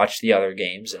wanted to watch the other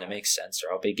games, and it makes sense.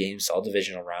 They're all big games, all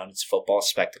divisional round. It's a football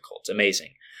spectacle. It's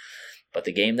amazing. But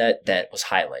the game that was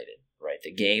highlighted, right,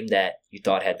 the game that you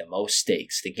thought had the most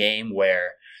stakes, the game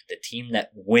where the team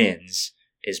that wins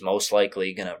is most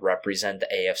likely going to represent the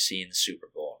AFC in the Super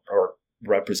Bowl, or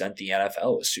represent the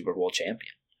NFL as Super Bowl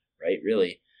champion, right,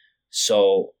 really.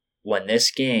 So when this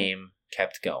game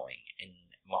kept going,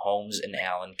 Mahomes and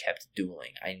Allen kept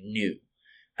dueling, I knew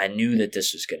that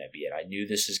this was going to be it. I knew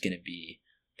this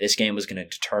game was going to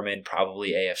determine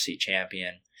probably AFC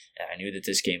champion, and I knew that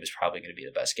this game was probably going to be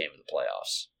the best game of the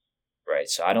playoffs, right?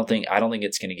 So I don't think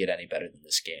it's going to get any better than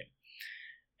this game.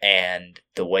 And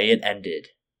the way it ended,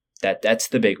 that's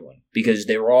the big one, because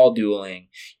they were all dueling,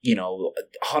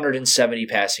 170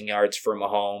 passing yards for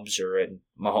Mahomes,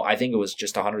 I think it was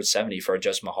just 170 for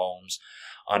just Mahomes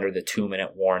under the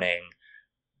 2-minute warning.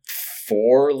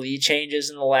 4 lead changes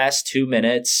in the last 2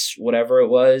 minutes, whatever it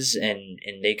was, and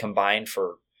they combined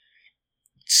for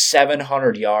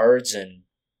 700 yards and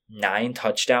 9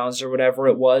 touchdowns or whatever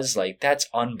it was. Like, that's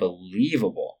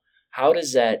unbelievable. How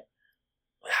does it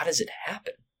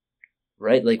happen?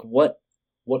 Right? Like, what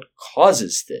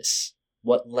causes this?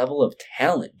 What level of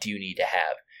talent do you need to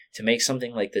have to make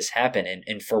something like this happen?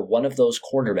 And for one of those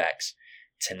quarterbacks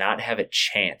to not have a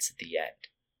chance at the end.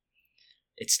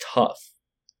 It's tough.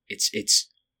 It's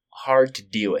hard to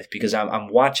deal with because I'm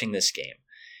watching this game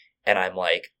and I'm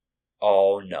like,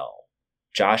 oh no,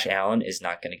 Josh Allen is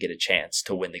not going to get a chance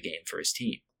to win the game for his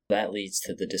team. That leads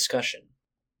to the discussion.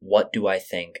 What do I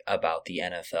think about the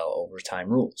NFL overtime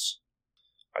rules?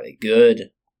 Are they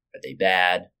good? Are they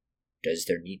bad? Does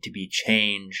there need to be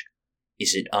change?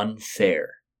 Is it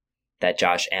unfair that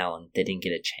Josh Allen didn't get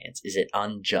a chance? Is it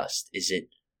unjust? Is it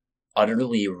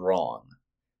utterly wrong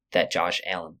that Josh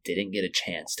Allen didn't get a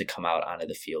chance to come out onto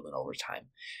the field in overtime,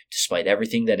 despite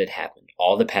everything that had happened,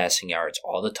 all the passing yards,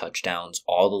 all the touchdowns,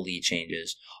 all the lead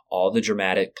changes, all the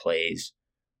dramatic plays?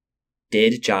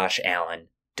 Did Josh Allen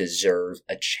deserve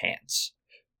a chance?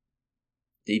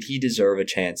 Did he deserve a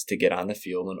chance to get on the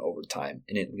field in overtime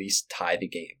and at least tie the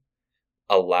game?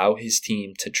 Allow his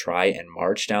team to try and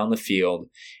march down the field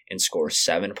and score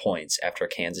 7 points after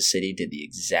Kansas City did the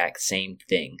exact same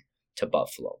thing to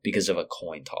Buffalo because of a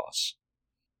coin toss?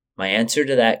 My answer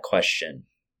to that question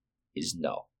is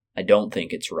no. I don't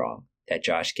think it's wrong that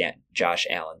Josh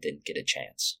Allen didn't get a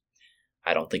chance.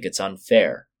 I don't think it's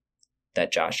unfair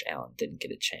that Josh Allen didn't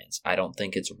get a chance. I don't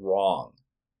think it's wrong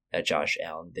that Josh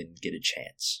Allen didn't get a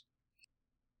chance.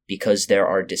 Because there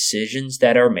are decisions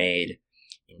that are made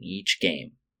in each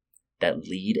game that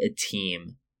lead a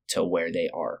team to where they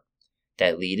are,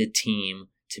 that lead a team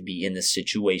to be in the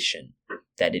situation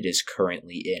that it is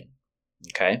currently in.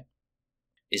 Okay?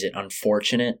 Is it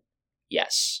unfortunate?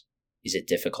 Yes. Is it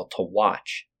difficult to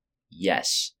watch?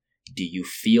 Yes. Do you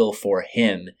feel for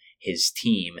him, his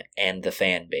team, and the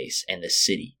fan base, and the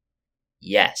city?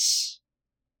 Yes.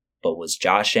 But was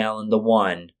Josh Allen the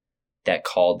one that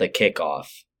called the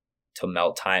kickoff to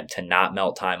not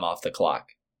melt time off the clock?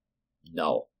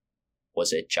 No.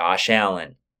 Was it Josh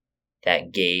Allen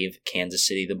that gave Kansas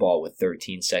City the ball with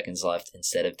 13 seconds left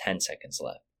instead of 10 seconds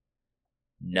left?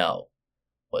 No.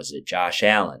 Was it Josh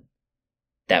Allen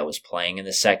that was playing in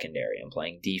the secondary and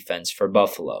playing defense for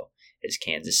Buffalo as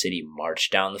Kansas City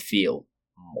marched down the field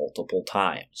multiple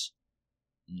times?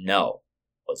 No.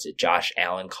 Was it Josh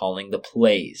Allen calling the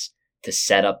plays to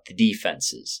set up the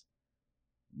defenses?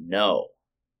 No.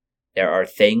 There are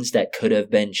things that could have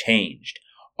been changed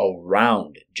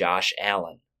around Josh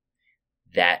Allen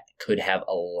that could have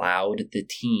allowed the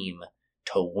team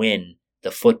to win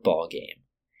the football game.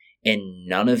 And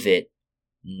none of it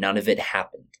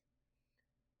happened.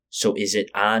 So is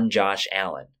it on Josh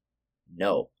Allen?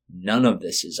 No, none of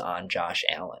this is on Josh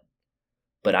Allen.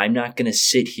 But I'm not going to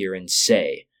sit here and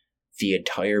say the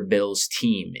entire Bills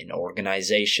team and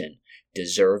organization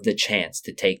deserve the chance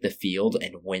to take the field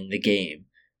and win the game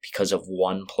because of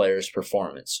one player's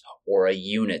performance or a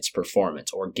unit's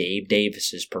performance or Gabe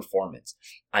Davis's performance.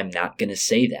 I'm not going to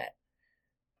say that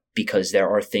because there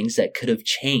are things that could have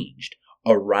changed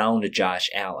around Josh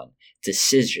Allen,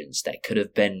 decisions that could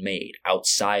have been made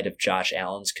outside of Josh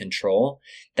Allen's control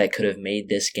that could have made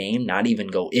this game not even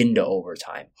go into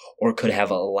overtime or could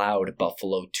have allowed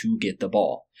Buffalo to get the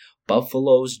ball.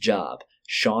 Buffalo's job,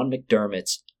 Sean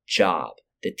McDermott's job,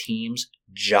 the team's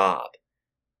job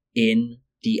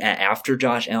after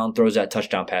Josh Allen throws that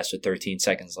touchdown pass with 13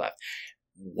 seconds left,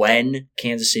 when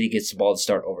Kansas City gets the ball to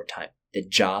start overtime, the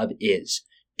job is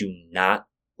do not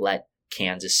let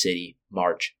Kansas City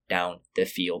march down the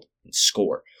field and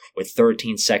score. With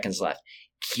 13 seconds left,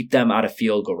 keep them out of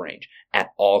field goal range at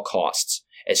all costs.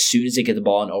 As soon as they get the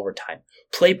ball in overtime,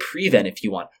 play prevent if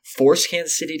you want. Force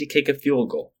Kansas City to kick a field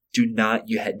goal.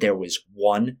 There was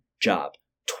one job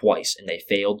twice, and they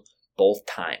failed both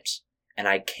times. And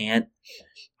I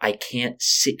can't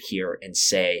sit here and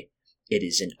say it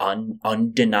is an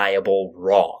undeniable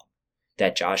wrong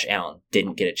that Josh Allen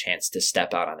didn't get a chance to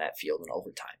step out on that field in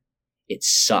overtime. It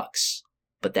sucks,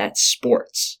 but that's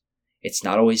sports. It's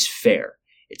not always fair.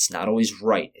 It's not always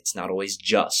right. It's not always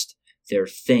just. There are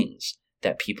things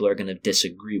that people are going to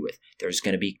disagree with. There's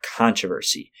going to be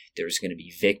controversy. There's going to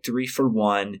be victory for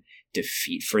one,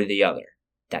 defeat for the other.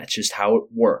 That's just how it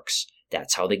works.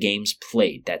 That's how the game's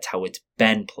played. That's how it's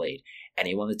been played.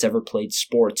 Anyone that's ever played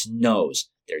sports knows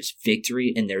there's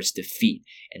victory and there's defeat.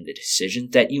 And the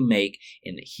decisions that you make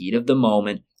in the heat of the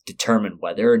moment determine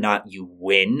whether or not you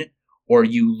win or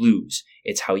you lose.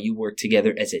 It's how you work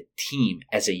together as a team,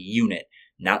 as a unit,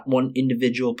 not one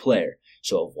individual player.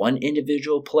 So if one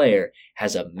individual player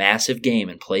has a massive game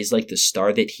and plays like the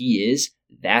star that he is,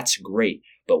 that's great.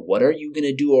 But what are you going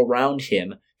to do around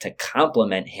him to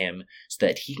complement him so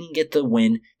that he can get the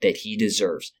win that he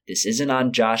deserves? This isn't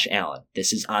on Josh Allen.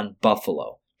 This is on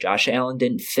Buffalo. Josh Allen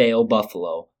didn't fail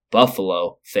Buffalo.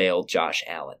 Buffalo failed Josh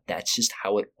Allen. That's just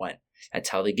how it went. That's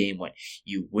how the game went.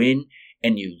 You win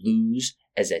and you lose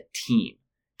as a team.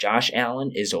 Josh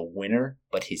Allen is a winner,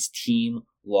 but his team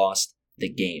lost the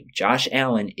game. Josh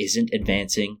Allen isn't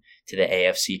advancing to the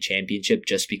AFC Championship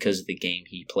just because of the game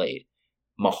he played.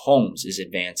 Mahomes is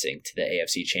advancing to the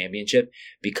AFC Championship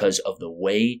because of the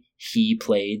way he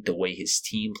played, the way his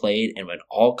team played, and when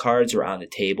all cards were on the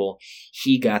table,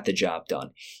 he got the job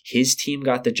done. His team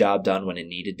got the job done when it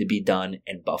needed to be done,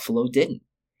 and Buffalo didn't.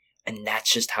 And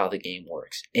that's just how the game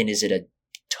works. And is it a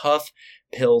tough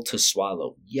pill to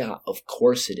swallow? Yeah, of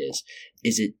course it is.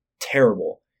 Is it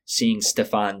terrible seeing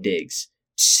Stephon Diggs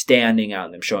standing out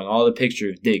and them showing all the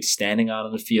pictures of Diggs standing out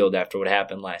on the field after what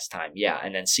happened last time? Yeah,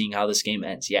 and then seeing how this game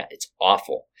ends. Yeah, it's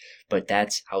awful. But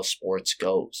that's how sports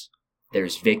goes.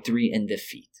 There's victory and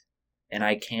defeat. And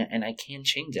I can't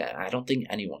change that. I don't think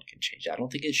anyone can change that. I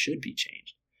don't think it should be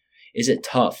changed. Is it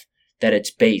tough that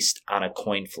it's based on a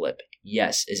coin flip?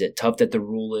 Yes. Is it tough that the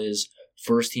rule is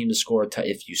first team to score,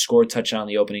 if you score a touchdown on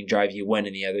the opening drive, you win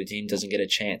and the other team doesn't get a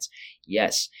chance?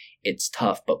 Yes, it's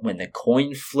tough. But when the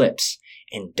coin flips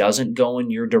and doesn't go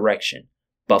in your direction,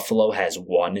 Buffalo has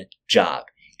one job.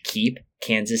 Keep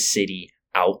Kansas City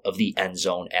out of the end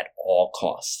zone at all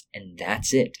costs. And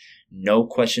that's it. No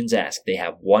questions asked. They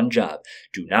have one job.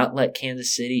 Do not let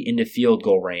Kansas City into field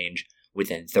goal range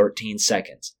within 13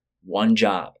 seconds. One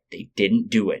job. They didn't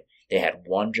do it. They had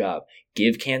one job.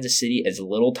 Give Kansas City as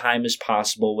little time as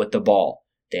possible with the ball.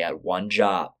 They had one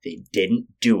job. They didn't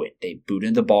do it. They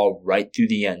booted the ball right through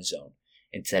the end zone.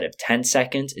 Instead of 10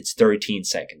 seconds, it's 13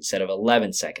 seconds. Instead of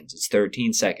 11 seconds, it's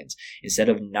 13 seconds. Instead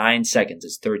of 9 seconds,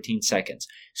 it's 13 seconds.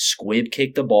 Squib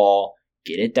kick the ball,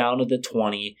 get it down to the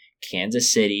 20.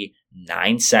 Kansas City,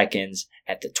 9 seconds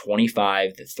at the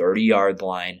 25, the 30-yard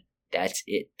line. That's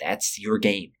it. That's your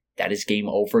game. That is game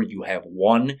over. You have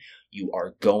won. You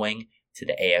are going to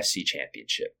the AFC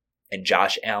Championship. And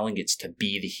Josh Allen gets to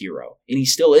be the hero. And he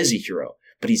still is a hero,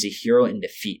 but he's a hero in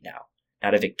defeat now,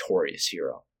 not a victorious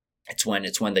hero. It's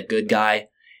when the good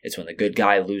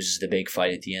guy loses the big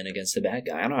fight at the end against the bad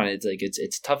guy. I don't know. It's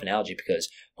a tough analogy because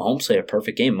Mahomes played a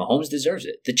perfect game. Mahomes deserves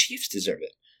it. The Chiefs deserve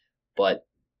it. But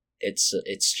it's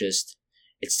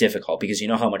difficult because you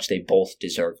know how much they both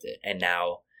deserved it. And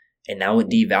now it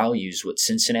devalues what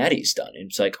Cincinnati's done. And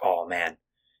it's like, oh man,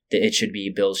 it should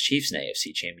be Bills Chiefs in the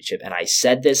AFC Championship. And I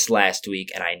said this last week,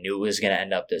 and I knew it was going to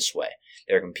end up this way.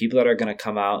 There are going to be people that are going to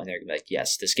come out, and they're going to be like,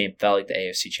 yes, this game felt like the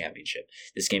AFC Championship.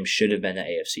 This game should have been the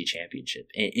AFC Championship.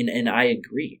 And I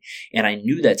agree. And I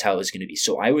knew that's how it was going to be.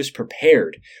 So I was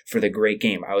prepared for the great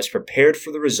game. I was prepared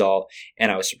for the result, and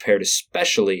I was prepared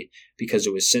especially because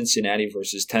it was Cincinnati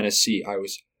versus Tennessee. I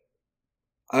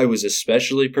was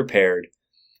especially prepared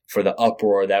for the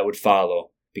uproar that would follow,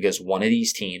 because one of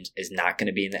these teams is not going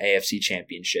to be in the AFC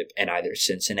Championship, and either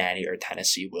Cincinnati or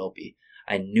Tennessee will be.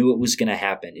 I knew it was going to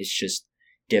happen. It's just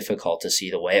difficult to see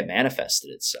the way it manifested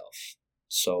itself.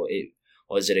 So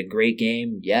was it a great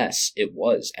game? Yes, it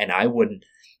was. And I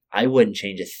wouldn't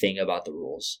change a thing about the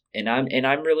rules. And I'm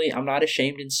not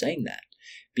ashamed in saying that,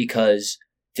 because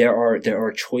there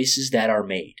are choices that are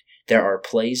made. There are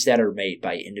plays that are made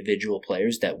by individual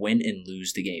players that win and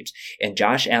lose the games. And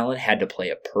Josh Allen had to play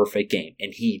a perfect game,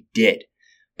 and he did.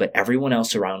 But everyone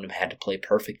else around him had to play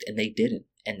perfect, and they didn't.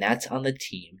 And that's on the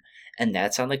team, and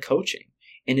that's on the coaching.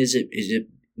 And is it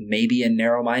maybe a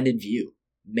narrow-minded view?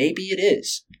 Maybe it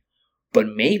is. But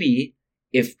maybe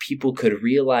if people could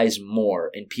realize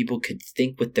more and people could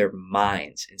think with their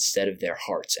minds instead of their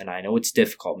hearts. And I know it's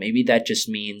difficult. Maybe that just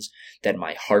means that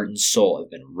my heart and soul have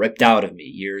been ripped out of me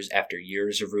years after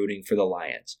years of rooting for the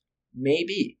Lions.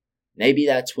 Maybe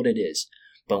that's what it is.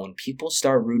 But when people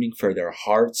start rooting for their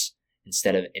hearts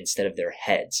instead of their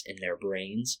heads and their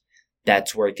brains,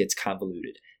 that's where it gets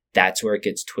convoluted. That's where it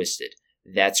gets twisted.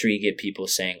 That's where you get people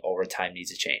saying overtime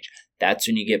needs a change. That's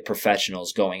when you get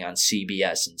professionals going on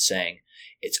CBS and saying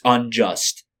it's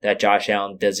unjust that Josh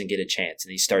Allen doesn't get a chance,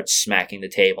 and he starts smacking the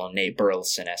table, and Nate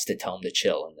Burleson has to tell him to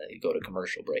chill, and they go to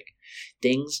commercial break.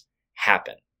 Things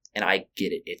happen, and I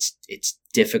get it. It's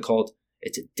difficult.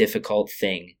 It's a difficult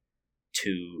thing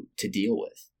to deal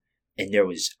with. And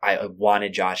I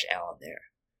wanted Josh Allen there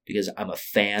because I'm a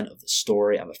fan of the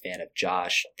story. I'm a fan of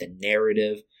Josh, the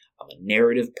narrative. I'm a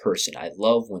narrative person. I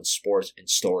love when sports and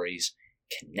stories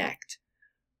connect.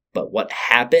 But what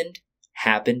happened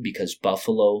because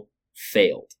Buffalo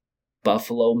failed.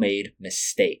 Buffalo made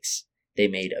mistakes. They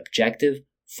made objective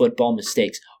football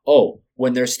mistakes. Oh,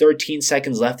 when there's 13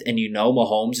 seconds left and you know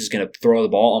Mahomes is going to throw the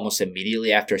ball almost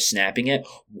immediately after snapping it,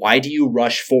 why do you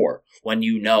rush 4 when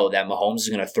you know that Mahomes is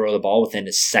going to throw the ball within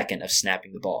a second of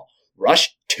snapping the ball?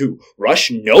 Rush 2. Rush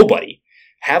nobody.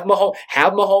 Have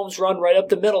Mahomes run right up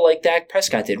the middle like Dak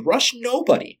Prescott did. Rush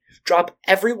nobody. Drop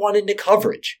everyone into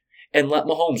coverage and let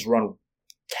Mahomes run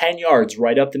 10 yards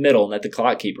right up the middle and let the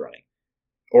clock keep running.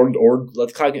 Or let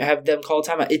the clock have them call a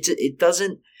timeout.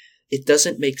 It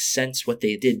doesn't make sense what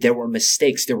they did. There were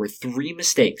mistakes. There were 3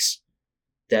 mistakes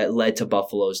that led to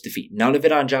Buffalo's defeat. None of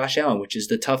it on Josh Allen, which is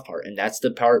the tough part, and that's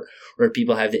the part where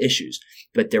people have the issues.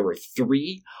 But there were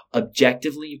 3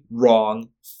 objectively wrong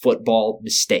football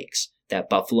mistakes that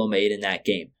Buffalo made in that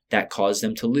game that caused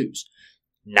them to lose.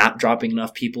 Not dropping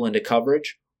enough people into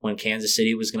coverage when Kansas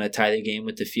City was going to tie the game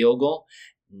with the field goal.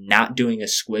 Not doing a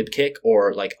squib kick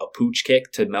or like a pooch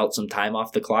kick to melt some time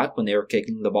off the clock when they were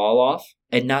kicking the ball off.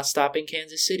 And not stopping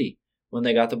Kansas City when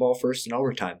they got the ball first in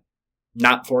overtime.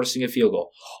 Not forcing a field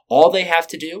goal. All they have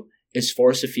to do is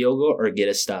force a field goal or get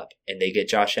a stop. And they get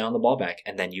Josh Allen the ball back.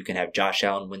 And then you can have Josh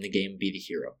Allen win the game and be the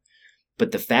hero.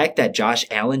 But the fact that Josh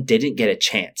Allen didn't get a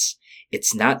chance,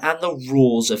 it's not on the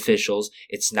rules officials.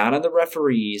 It's not on the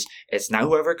referees. It's not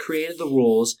whoever created the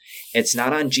rules. It's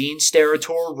not on Gene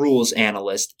Steratore, rules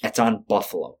analyst. It's on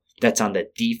Buffalo. That's on the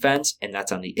defense, and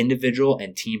that's on the individual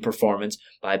and team performance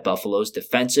by Buffalo's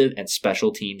defensive and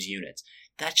special teams units.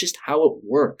 That's just how it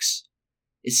works.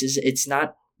 It's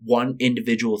not one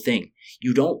individual thing.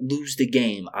 You don't lose the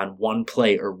game on one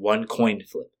play or one coin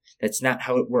flip. That's not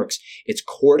how it works. It's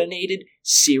coordinated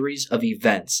series of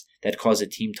events that cause a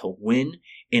team to win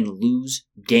and lose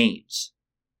games.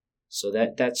 So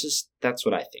that's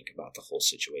what I think about the whole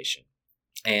situation.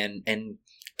 And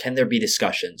can there be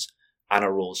discussions on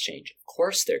a rules change? Of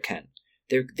course there can.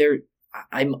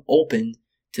 I'm open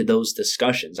to those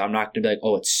discussions. I'm not going to be like,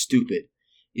 oh, it's stupid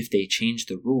if they change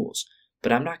the rules.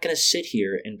 But I'm not going to sit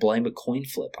here and blame a coin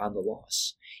flip on the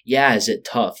loss. Yeah, is it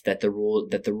tough that the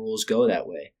rules go that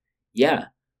way? Yeah,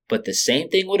 but the same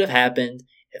thing would have happened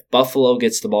if Buffalo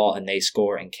gets the ball and they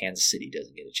score and Kansas City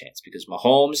doesn't get a chance, because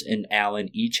Mahomes and Allen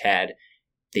each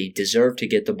they deserve to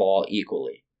get the ball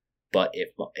equally. But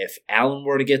if Allen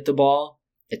were to get the ball,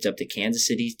 it's up to Kansas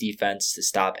City's defense to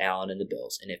stop Allen and the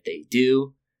Bills. And if they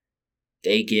do,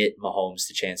 they get Mahomes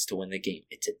the chance to win the game.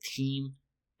 It's a team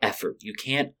effort. You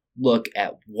can't look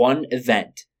at one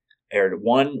event or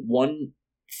one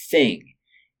thing,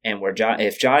 and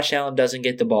if Josh Allen doesn't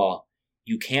get the ball,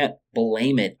 you can't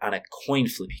blame it on a coin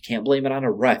flip. You can't blame it on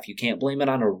a ref. You can't blame it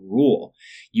on a rule.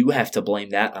 You have to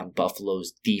blame that on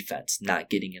Buffalo's defense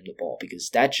not getting him the ball, because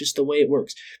that's just the way it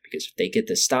works. Because if they get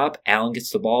the stop, Allen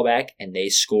gets the ball back, and they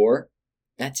score,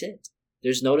 that's it.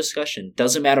 There's no discussion.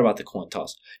 Doesn't matter about the coin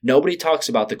toss. Nobody talks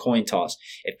about the coin toss.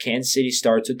 If Kansas City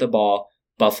starts with the ball,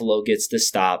 Buffalo gets the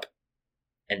stop,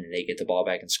 and then they get the ball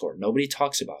back and score. Nobody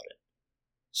talks about it.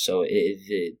 So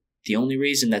the only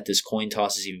reason that this coin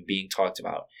toss is even being talked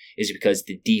about is because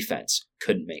the defense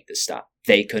couldn't make the stop.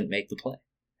 They couldn't make the play.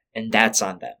 And that's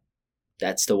on them.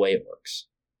 That's the way it works.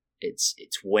 It's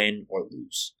win or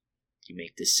lose. You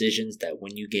make decisions that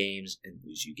win you games and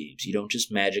lose you games. You don't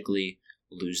just magically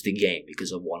lose the game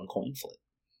because of one coin flip.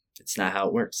 That's not how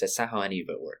it works. That's not how any of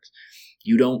it works.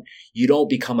 You don't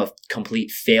become a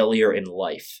complete failure in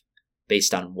life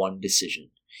based on one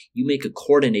decision. You make a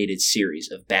coordinated series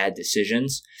of bad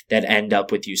decisions that end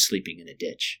up with you sleeping in a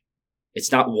ditch.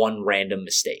 It's not one random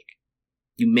mistake.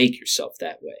 You make yourself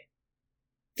that way.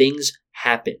 Things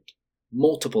happened.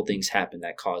 Multiple things happened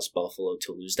that caused Buffalo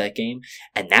to lose that game,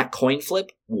 and that coin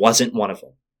flip wasn't one of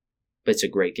them. But it's a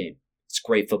great game. It's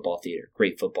great football theater,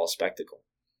 great football spectacle.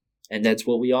 And that's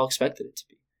what we all expected it to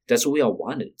be. That's what we all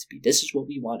wanted it to be. This is what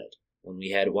we wanted when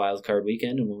we had Wild Card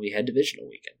Weekend and when we had Divisional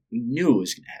Weekend. We knew it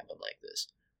was going to happen like this.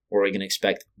 Were we going to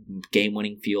expect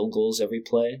game-winning field goals every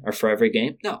play or for every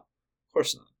game? No, of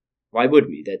course not. Why would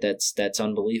we? That's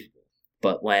unbelievable.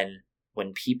 But when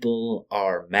people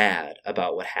are mad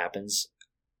about what happens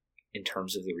in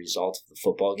terms of the result of the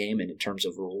football game and in terms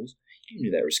of rules, you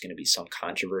knew there was going to be some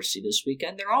controversy this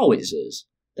weekend. There always is.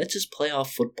 That's just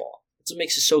playoff football. That's what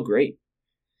makes it so great.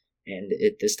 And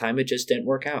this time it just didn't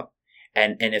work out.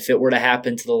 And if it were to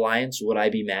happen to the Lions, would I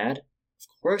be mad?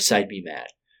 Of course I'd be mad.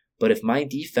 But if my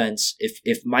defense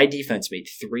made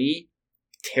 3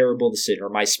 terrible decisions, or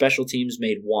my special teams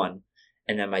made 1,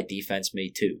 and then my defense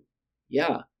made 2,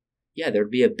 yeah,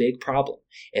 there'd be a big problem.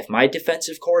 If my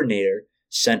defensive coordinator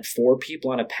sent 4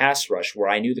 people on a pass rush where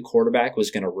I knew the quarterback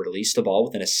was going to release the ball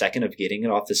within a second of getting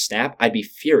it off the snap, I'd be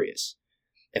furious.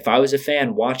 If I was a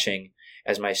fan watching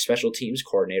as my special teams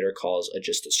coordinator calls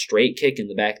just a straight kick in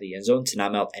the back of the end zone to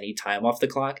not melt any time off the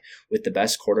clock with the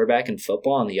best quarterback in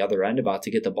football on the other end about to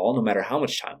get the ball no matter how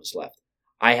much time was left,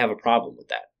 I have a problem with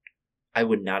that. I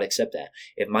would not accept that.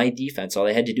 If my defense, all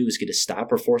they had to do was get a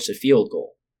stop or force a field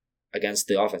goal, against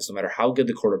the offense, no matter how good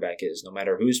the quarterback is, no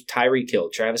matter who's Tyreek Hill,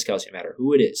 Travis Kelce, no matter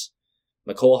who it is,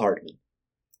 Mecole Hardman,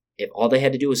 if all they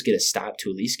had to do was get a stop to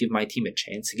at least give my team a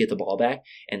chance to get the ball back,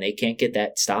 and they can't get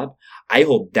that stop, I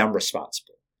hold them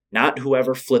responsible, not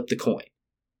whoever flipped the coin.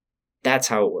 That's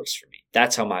how it works for me.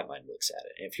 That's how my mind looks at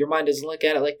it. And if your mind doesn't look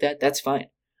at it like that, that's fine.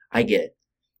 I get it.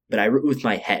 But I root with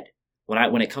my head.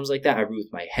 When it comes like that, I root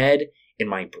with my head and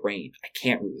my brain. I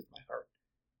can't root with my heart.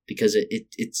 Because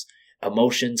it's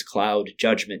emotions cloud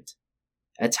judgment.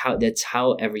 That's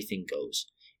how everything goes.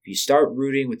 If you start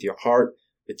rooting with your heart,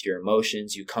 with your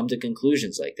emotions, you come to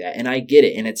conclusions like that. And I get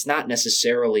it. And it's not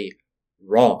necessarily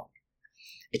wrong.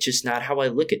 It's just not how I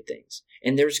look at things.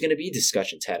 And there's going to be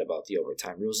discussions had about the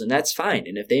overtime rules, and that's fine.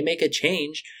 And if they make a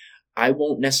change, I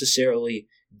won't necessarily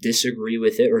disagree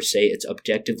with it or say it's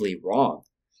objectively wrong.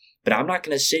 But I'm not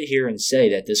going to sit here and say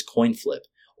that this coin flip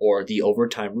or the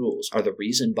overtime rules are the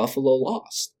reason Buffalo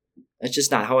lost. That's just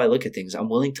not how I look at things. I'm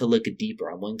willing to look deeper.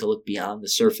 I'm willing to look beyond the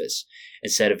surface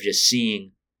instead of just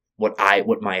seeing what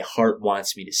my heart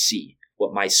wants me to see,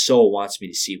 what my soul wants me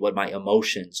to see, what my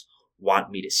emotions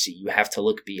want me to see. You have to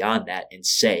look beyond that and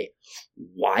say,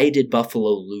 why did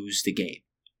Buffalo lose the game,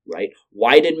 right?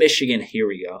 Why did Michigan, here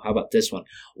we go, how about this one?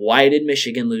 Why did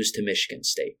Michigan lose to Michigan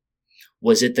State?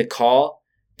 Was it the call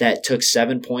that took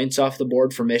 7 points off the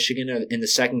board for Michigan in the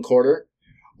second quarter?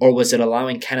 Or was it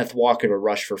allowing Kenneth Walker to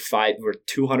rush for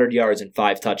 200 yards and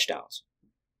 5 touchdowns?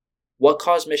 What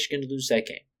caused Michigan to lose that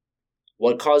game?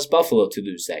 What caused Buffalo to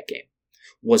lose that game?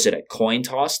 Was it a coin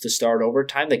toss to start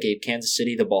overtime that gave Kansas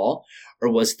City the ball?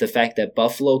 Or was it the fact that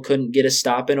Buffalo couldn't get a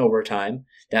stop in overtime,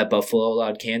 that Buffalo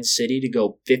allowed Kansas City to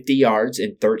go 50 yards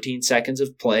in 13 seconds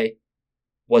of play?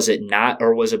 Was it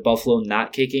Buffalo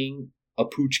not kicking a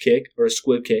pooch kick or a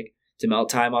squib kick to melt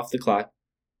time off the clock?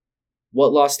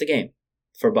 What lost the game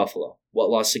for Buffalo? What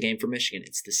lost the game for Michigan?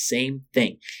 It's the same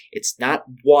thing. It's not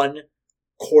one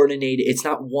coordinated, it's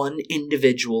not one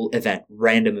individual event,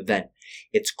 random event.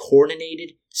 It's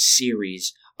coordinated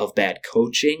series of bad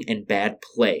coaching and bad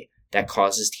play that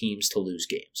causes teams to lose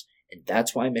games. And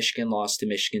that's why Michigan lost to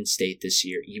Michigan State this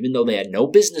year, even though they had no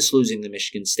business losing to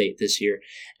Michigan State this year.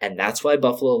 And that's why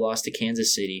Buffalo lost to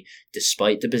Kansas City,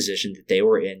 despite the position that they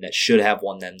were in that should have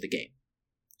won them the game.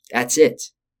 That's it.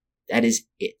 That is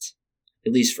it.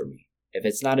 At least for me. If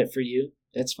it's not it for you,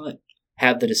 that's fine.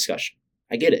 Have the discussion.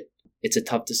 I get it. It's a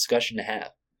tough discussion to have.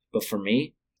 But for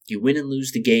me, you win and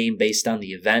lose the game based on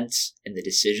the events and the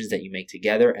decisions that you make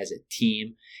together as a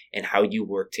team and how you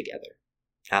work together,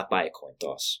 not by a coin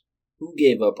toss. Who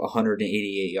gave up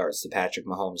 188 yards to Patrick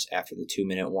Mahomes after the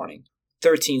 2-minute warning?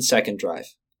 13-second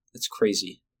drive. That's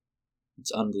crazy.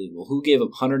 It's unbelievable. Who gave up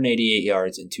 188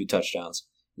 yards and 2 touchdowns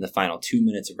in the final 2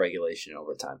 minutes of regulation and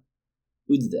overtime?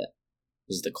 Who did that?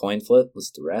 Was it the coin flip? Was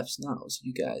it the refs? No, it was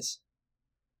you guys.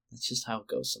 That's just how it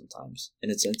goes sometimes.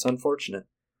 And it's unfortunate.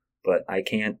 But I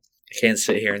can't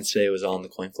sit here and say it was all in the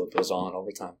coin flip. It was all in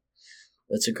overtime.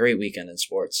 But it's a great weekend in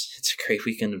sports. It's a great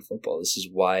weekend in football. This is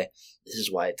why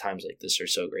times like this are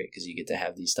so great, because you get to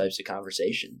have these types of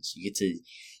conversations. You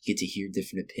get to hear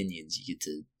different opinions. You get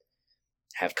to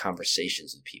have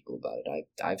conversations with people about it.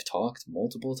 I've talked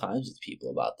multiple times with people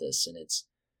about this, and it's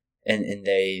and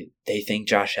they think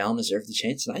Josh Allen deserved the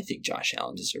chance, and I think Josh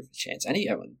Allen deserved the chance.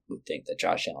 Anyone would think that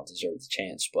Josh Allen deserved the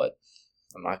chance, but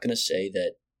I'm not going to say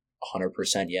that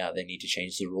 100%. Yeah, they need to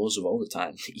change the rules of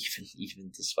overtime, even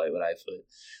despite what I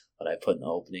put in the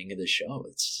opening of the show.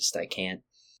 It's just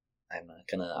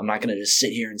I'm not gonna just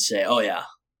sit here and say, oh yeah,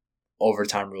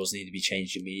 overtime rules need to be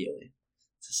changed immediately.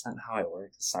 It's just not how I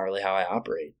work. It's not really how I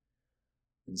operate.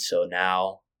 And so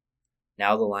now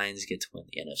the Lions get to win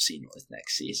the NFC North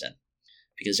next season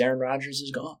because Aaron Rodgers is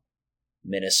gone.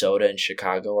 Minnesota and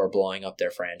Chicago are blowing up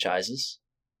their franchises.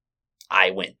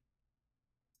 I win.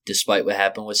 Despite what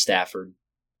happened with Stafford,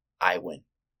 I win.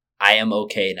 I am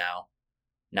okay now.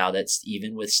 Now that's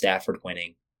even with Stafford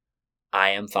winning, I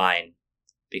am fine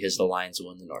because the Lions will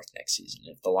win the North next season.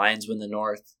 If the Lions win the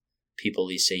North, people at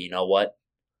least say, you know what?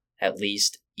 At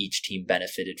least each team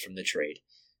benefited from the trade.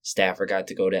 Stafford got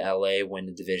to go to LA, win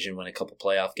the division, win a couple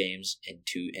playoff games, and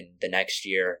the next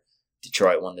year,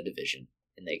 Detroit won the division,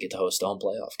 and they get to host a home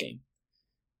playoff game.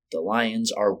 The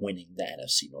Lions are winning the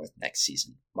NFC North next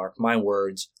season. Mark my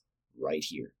words right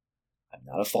here. I'm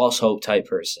not a false hope type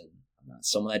person. I'm not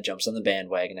someone that jumps on the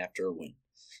bandwagon after a win.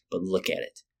 But look at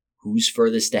it. Who's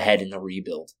furthest ahead in the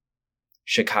rebuild?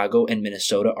 Chicago and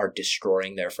Minnesota are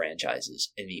destroying their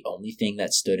franchises, and the only thing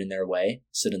that stood in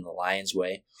the Lions'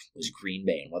 way, was Green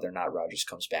Bay and whether or not Rodgers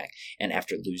comes back. And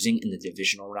after losing in the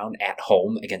divisional round at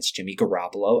home against Jimmy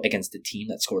Garoppolo, against a team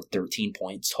that scored 13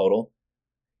 points total,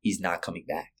 he's not coming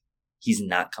back. He's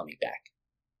not coming back.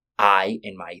 I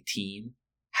and my team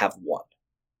have won.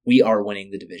 We are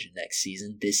winning the division next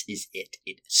season. This is it.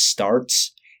 It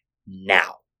starts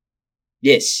now.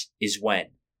 This is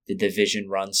when the division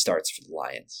run starts for the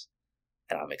Lions.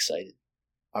 And I'm excited.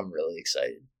 I'm really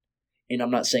excited. And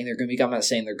I'm not saying they're going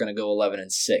to go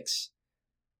 11-6.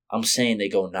 I'm saying they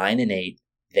go 9-8.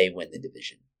 They win the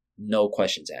division. No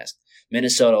questions asked.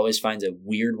 Minnesota always finds a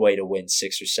weird way to win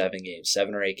 6 or 7 games,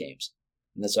 7 or 8 games.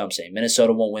 And that's what I'm saying.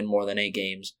 Minnesota won't win more than 8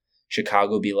 games.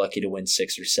 Chicago will be lucky to win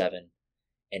 6 or 7.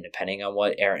 And depending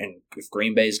on if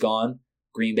Green Bay's gone,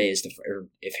 Green Bay is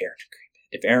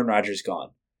if Aaron Rodgers is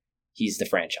gone, he's the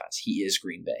franchise. He is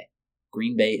Green Bay.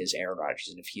 Green Bay is Aaron Rodgers.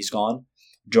 And if he's gone,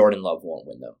 Jordan Love won't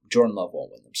win them. Jordan Love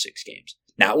won't win them 6 games.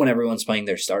 Not when everyone's playing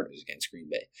their starters against Green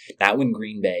Bay. Not when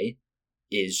Green Bay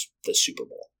is the Super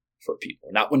Bowl for people.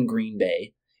 Not when Green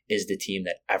Bay is the team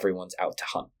that everyone's out to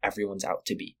hunt. Everyone's out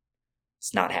to beat.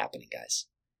 It's not happening, guys.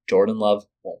 Jordan Love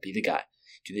won't be the guy.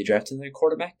 Do they draft another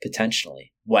quarterback?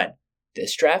 Potentially. When?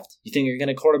 This draft? You think you're going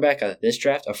to quarterback out of this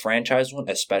draft? A franchise one?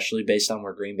 Especially based on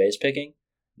where Green Bay's picking?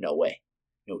 No way.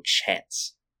 No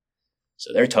chance.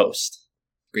 So they're toast.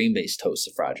 Green Bay's toast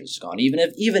if Rodgers is gone. Even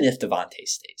if Devontae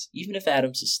stays. Even if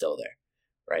Adams is still there.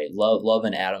 Right? Love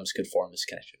and Adams could form this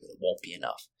connection, but it won't be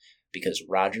enough. Because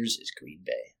Rodgers is Green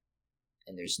Bay.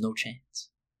 And there's no chance.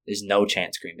 There's no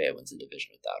chance Green Bay wins the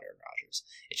division without Aaron Rodgers.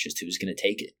 It's just who's going to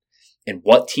take it. And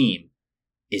what team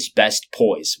is best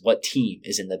poised? What team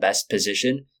is in the best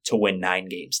position to win 9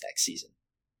 games next season?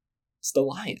 It's the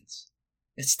Lions.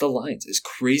 It's the Lions. As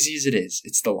crazy as it is,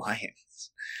 it's the Lions.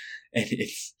 And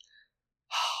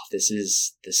this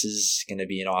is going to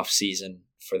be an off season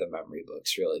for the memory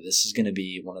books, really. This is going to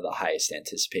be one of the highest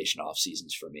anticipation off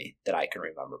seasons for me that I can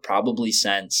remember. Probably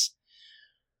since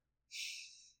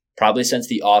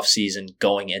the off season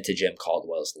going into Jim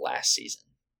Caldwell's last season.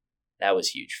 That was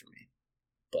huge for me.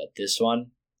 But this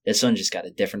one just got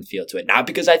a different feel to it. Not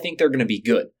because I think they're going to be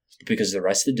good, but because the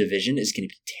rest of the division is going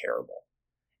to be terrible.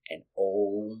 And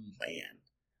oh man,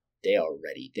 they are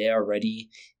ready. They are ready.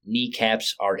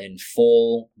 Kneecaps are in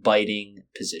full biting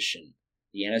position.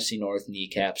 The NFC North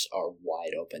kneecaps are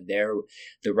wide open.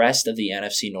 The rest of the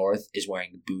NFC North is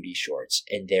wearing booty shorts,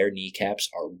 and their kneecaps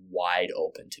are wide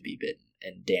open to be bitten.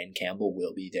 And Dan Campbell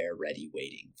will be there ready,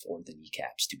 waiting for the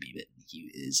kneecaps to be bitten. He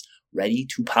is ready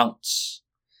to pounce.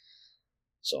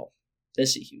 So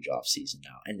this is a huge offseason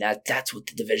now. And that's what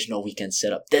the divisional weekend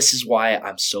set up. This is why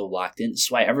I'm so locked in. This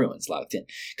is why everyone's locked in.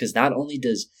 Because not only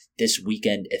does this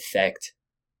weekend affect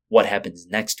what happens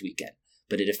next weekend,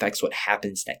 but it affects what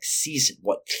happens next season,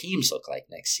 what teams look like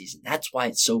next season. That's why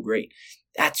it's so great.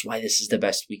 That's why this is the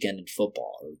best weekend in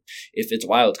football. Or if it's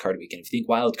wild card weekend, if you think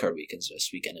wild card weekend's the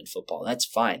best weekend in football, that's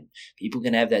fine. People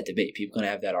can have that debate. People can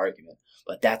have that argument.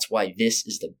 But that's why this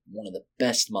is one of the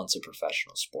best months of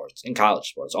professional sports, in college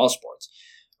sports, all sports.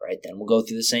 Right? Then we'll go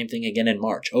through the same thing again in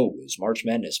March. Oh, is March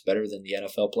Madness better than the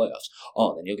NFL playoffs?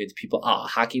 Oh, then you'll get the people,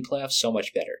 hockey playoffs, so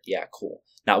much better. Yeah, cool.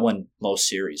 Not when most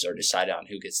series are decided on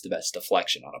who gets the best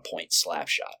deflection on a point slap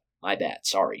shot. My bad,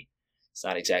 sorry. It's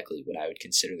not exactly what I would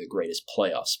consider the greatest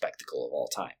playoff spectacle of all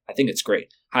time. I think it's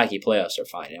great. Hockey playoffs are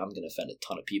fine, and I'm going to offend a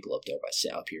ton of people up here by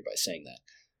saying that.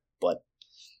 But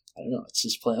I don't know. It's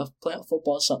just playoff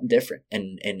football is something different,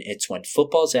 and it's when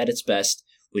football's at its best,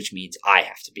 which means I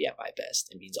have to be at my best.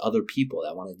 It means other people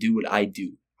that want to do what I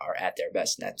do are at their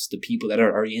best. And that's the people that are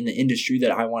already in the industry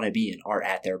that I want to be in are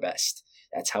at their best.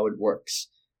 That's how it works.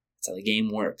 That's how the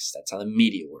game works. That's how the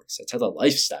media works. That's how the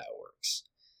lifestyle works.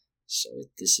 So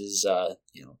this is,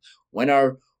 when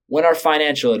our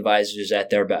financial advisors at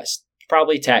their best?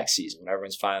 Probably tax season, when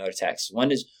everyone's filing their taxes.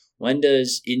 When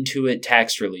does Intuit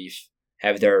Tax Relief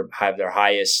have their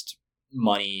highest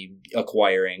money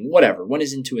acquiring, whatever? When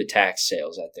is Intuit Tax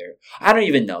sales out there? I don't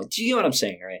even know. Do you get what I'm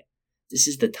saying, right? This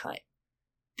is the time.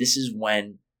 This is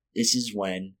when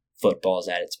football's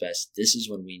at its best. This is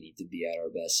when we need to be at our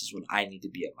best. This is when I need to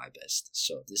be at my best.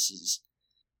 So this is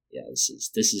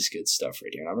good stuff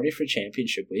right here. And I'm ready for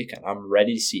championship weekend. I'm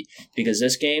ready to see, because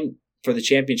this game, for the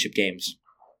championship games,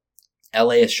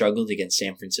 LA has struggled against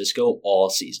San Francisco all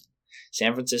season.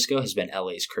 San Francisco has been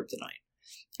LA's kryptonite.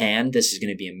 And this is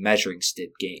going to be a measuring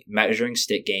stick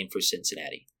game for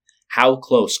Cincinnati. How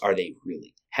close are they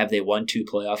really? Have they won 2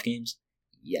 playoff games?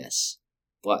 Yes.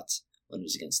 But one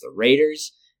was against the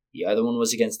Raiders. The other one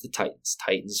was against the Titans.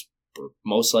 Titans were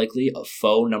most likely a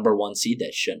faux number 1 seed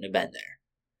that shouldn't have been there.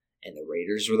 And the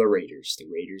Raiders were the Raiders. The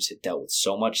Raiders had dealt with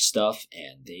so much stuff,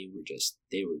 and they were just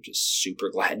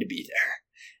super glad to be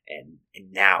there.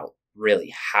 And now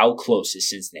Really, how close is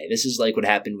Cincinnati? This is like what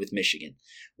happened with Michigan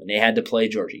when they had to play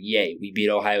Georgia. Yay, we beat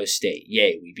Ohio State.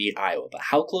 Yay, we beat Iowa. But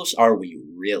how close are we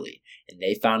really? And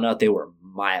they found out they were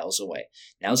miles away.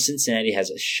 Now Cincinnati has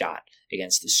a shot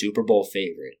against the Super Bowl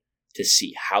favorite to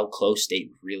see how close they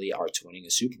really are to winning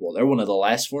a Super Bowl. They're one of the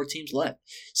last 4 teams left.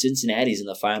 Cincinnati's in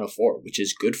the Final Four, which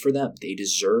is good for them. They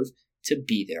deserve to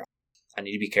be there. I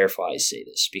need to be careful how I say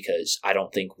this because I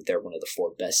don't think they're one of the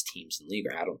 4 best teams in the league.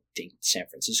 Or I don't think San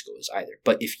Francisco is either.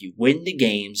 But if you win the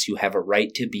games, you have a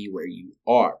right to be where you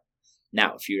are.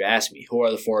 Now, if you were to ask me, who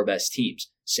are the 4 best teams?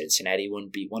 Cincinnati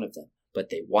wouldn't be one of them. But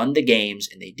they won the games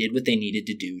and they did what they needed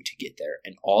to do to get there.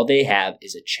 And all they have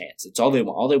is a chance. That's all they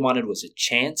want. All they wanted was a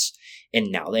chance,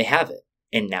 and now they have it.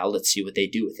 And now let's see what they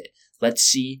do with it. Let's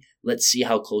see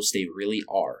how close they really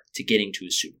are to getting to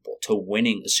a Super Bowl, to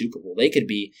winning a Super Bowl. They could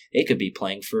be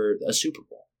playing for a Super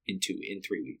Bowl in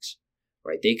 3 weeks,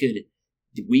 right?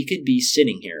 We could be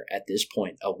sitting here at this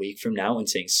point a week from now and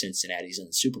saying Cincinnati's in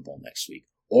the Super Bowl next week,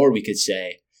 or we could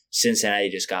say Cincinnati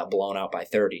just got blown out by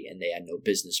 30 and they had no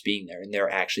business being there, and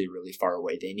they're actually really far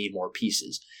away. They need more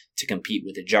pieces to compete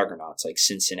with the juggernauts like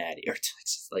Cincinnati or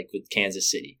like with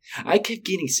Kansas City. I kept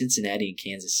getting Cincinnati and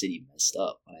Kansas City messed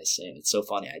up when I say it. It's so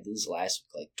funny. I did this last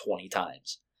week like 20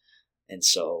 times. And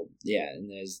so, yeah,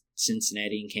 and there's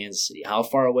Cincinnati and Kansas City. How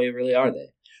far away really are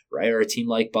they? Right? Or a team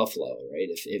like Buffalo, right?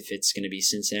 If it's going to be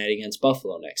Cincinnati against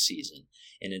Buffalo next season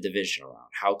in a divisional round,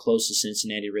 how close is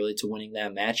Cincinnati really to winning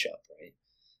that matchup, right?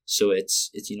 So it's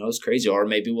crazy. Or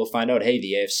maybe we'll find out, hey,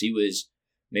 the NFC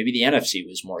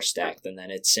was more stacked, and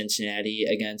then it's Cincinnati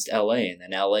against LA, and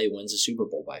then LA wins the Super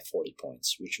Bowl by 40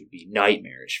 points, which would be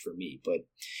nightmarish for me. But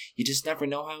you just never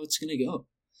know how it's going to go.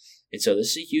 And so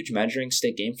this is a huge measuring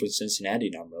stick game for Cincinnati,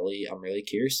 and I'm really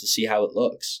curious to see how it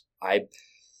looks.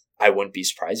 I wouldn't be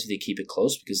surprised if they keep it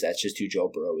close because that's just who Joe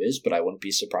Burrow is, but I wouldn't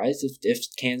be surprised if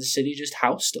Kansas City just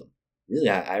housed them. Really,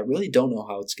 I really don't know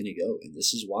how it's going to go, and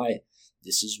this is why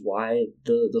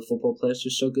the football players are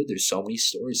so good. There's so many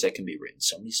stories that can be written,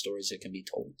 so many stories that can be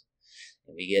told.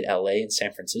 And we get LA and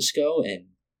San Francisco, and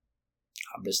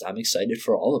I'm excited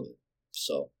for all of it.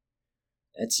 So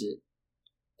that's it.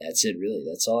 That's it, really.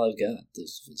 That's all I've got.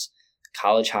 This was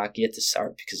college hockey at the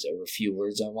start because there were a few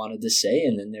words I wanted to say,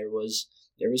 and then there was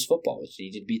football, which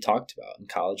needed to be talked about. And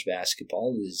college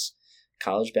basketball is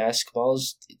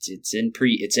it's in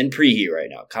preheat right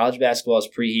now. College basketball is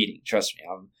preheating. Trust me,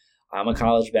 I'm a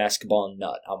college basketball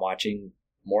nut. I'm watching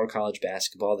more college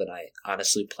basketball than I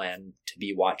honestly plan to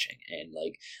be watching. And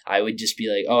like, I would just be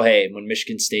like, oh, hey, when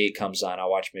Michigan State comes on, I'll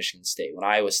watch Michigan State. When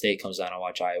Iowa State comes on, I'll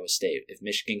watch Iowa State. If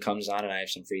Michigan comes on and I have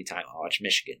some free time, I'll watch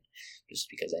Michigan just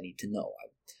because I need to know.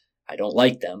 I don't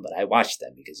like them, but I watch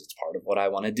them because it's part of what I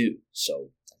want to do. So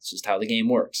that's just how the game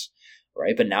works.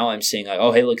 Right, but now I'm seeing like,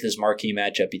 oh, hey, look at this marquee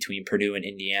matchup between Purdue and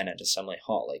Indiana at Assembly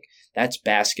Hall. Like, that's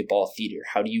basketball theater.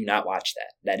 How do you not watch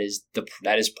that? That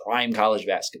is prime college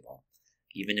basketball,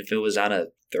 even if it was on a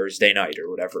Thursday night or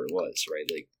whatever it was. Right,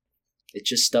 like it's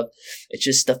just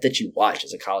stuff that you watch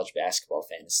as a college basketball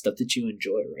fan. It's stuff that you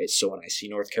enjoy. Right, so when I see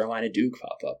North Carolina Duke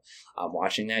pop up, I'm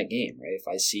watching that game. Right, if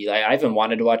I see I even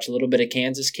wanted to watch a little bit of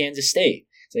Kansas State.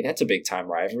 It's like, that's a big time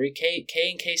rivalry. K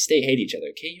and K-State hate each other.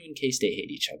 KU and K-State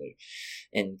hate each other.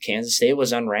 And Kansas State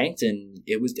was unranked, and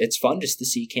it's fun just to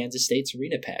see Kansas State's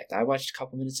arena packed. I watched a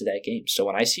couple minutes of that game. So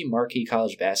when I see marquee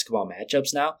college basketball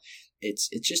matchups now, it's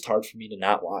just hard for me to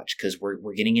not watch because we're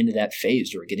getting into that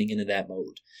phase. We're getting into that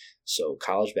mode. So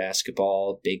college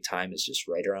basketball, big time, is just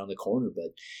right around the corner.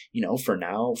 But, for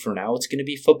now it's going to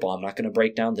be football. I'm not going to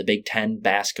break down the Big 10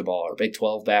 basketball or Big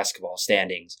 12 basketball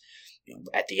standings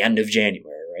at the end of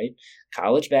January, right?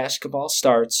 College basketball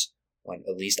starts when,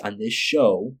 at least on this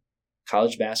show,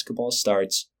 college basketball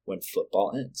starts when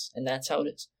football ends. And that's how it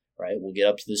is, right? We'll get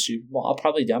up to the Super Bowl.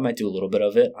 I might do a little bit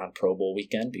of it on Pro Bowl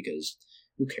weekend because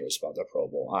who cares about the Pro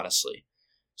Bowl, honestly?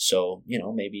 So,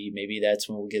 maybe that's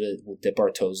when we'll dip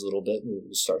our toes a little bit.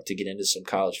 We'll start to get into some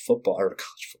college football or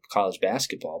college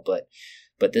basketball, but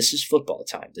this is football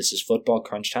time. This is football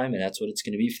crunch time, and that's what it's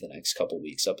going to be for the next couple of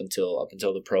weeks up until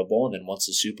the Pro Bowl. And then once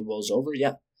the Super Bowl is over,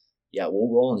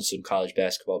 we'll roll into some college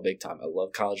basketball big time. I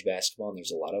love college basketball, and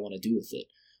there's a lot I want to do with it.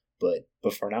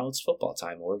 But for now, it's football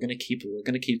time. We're gonna keep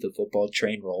the football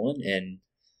train rolling,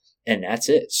 and that's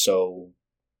it. So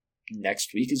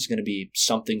next week is going to be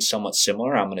something somewhat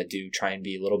similar. I'm going to try and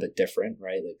be a little bit different,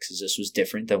 right? Like, because this was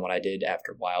different than what I did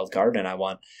after Wild Card, and I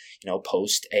want,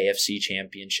 post AFC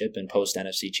Championship and post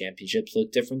NFC Championship to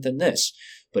look different than this.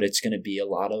 But it's going to be a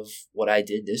lot of what I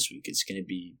did this week. It's going to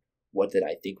be, what did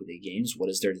I think with the games? What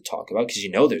is there to talk about? Because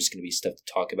there's going to be stuff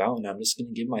to talk about, and I'm just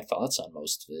going to give my thoughts on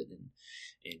most of it.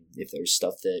 And if there's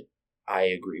stuff that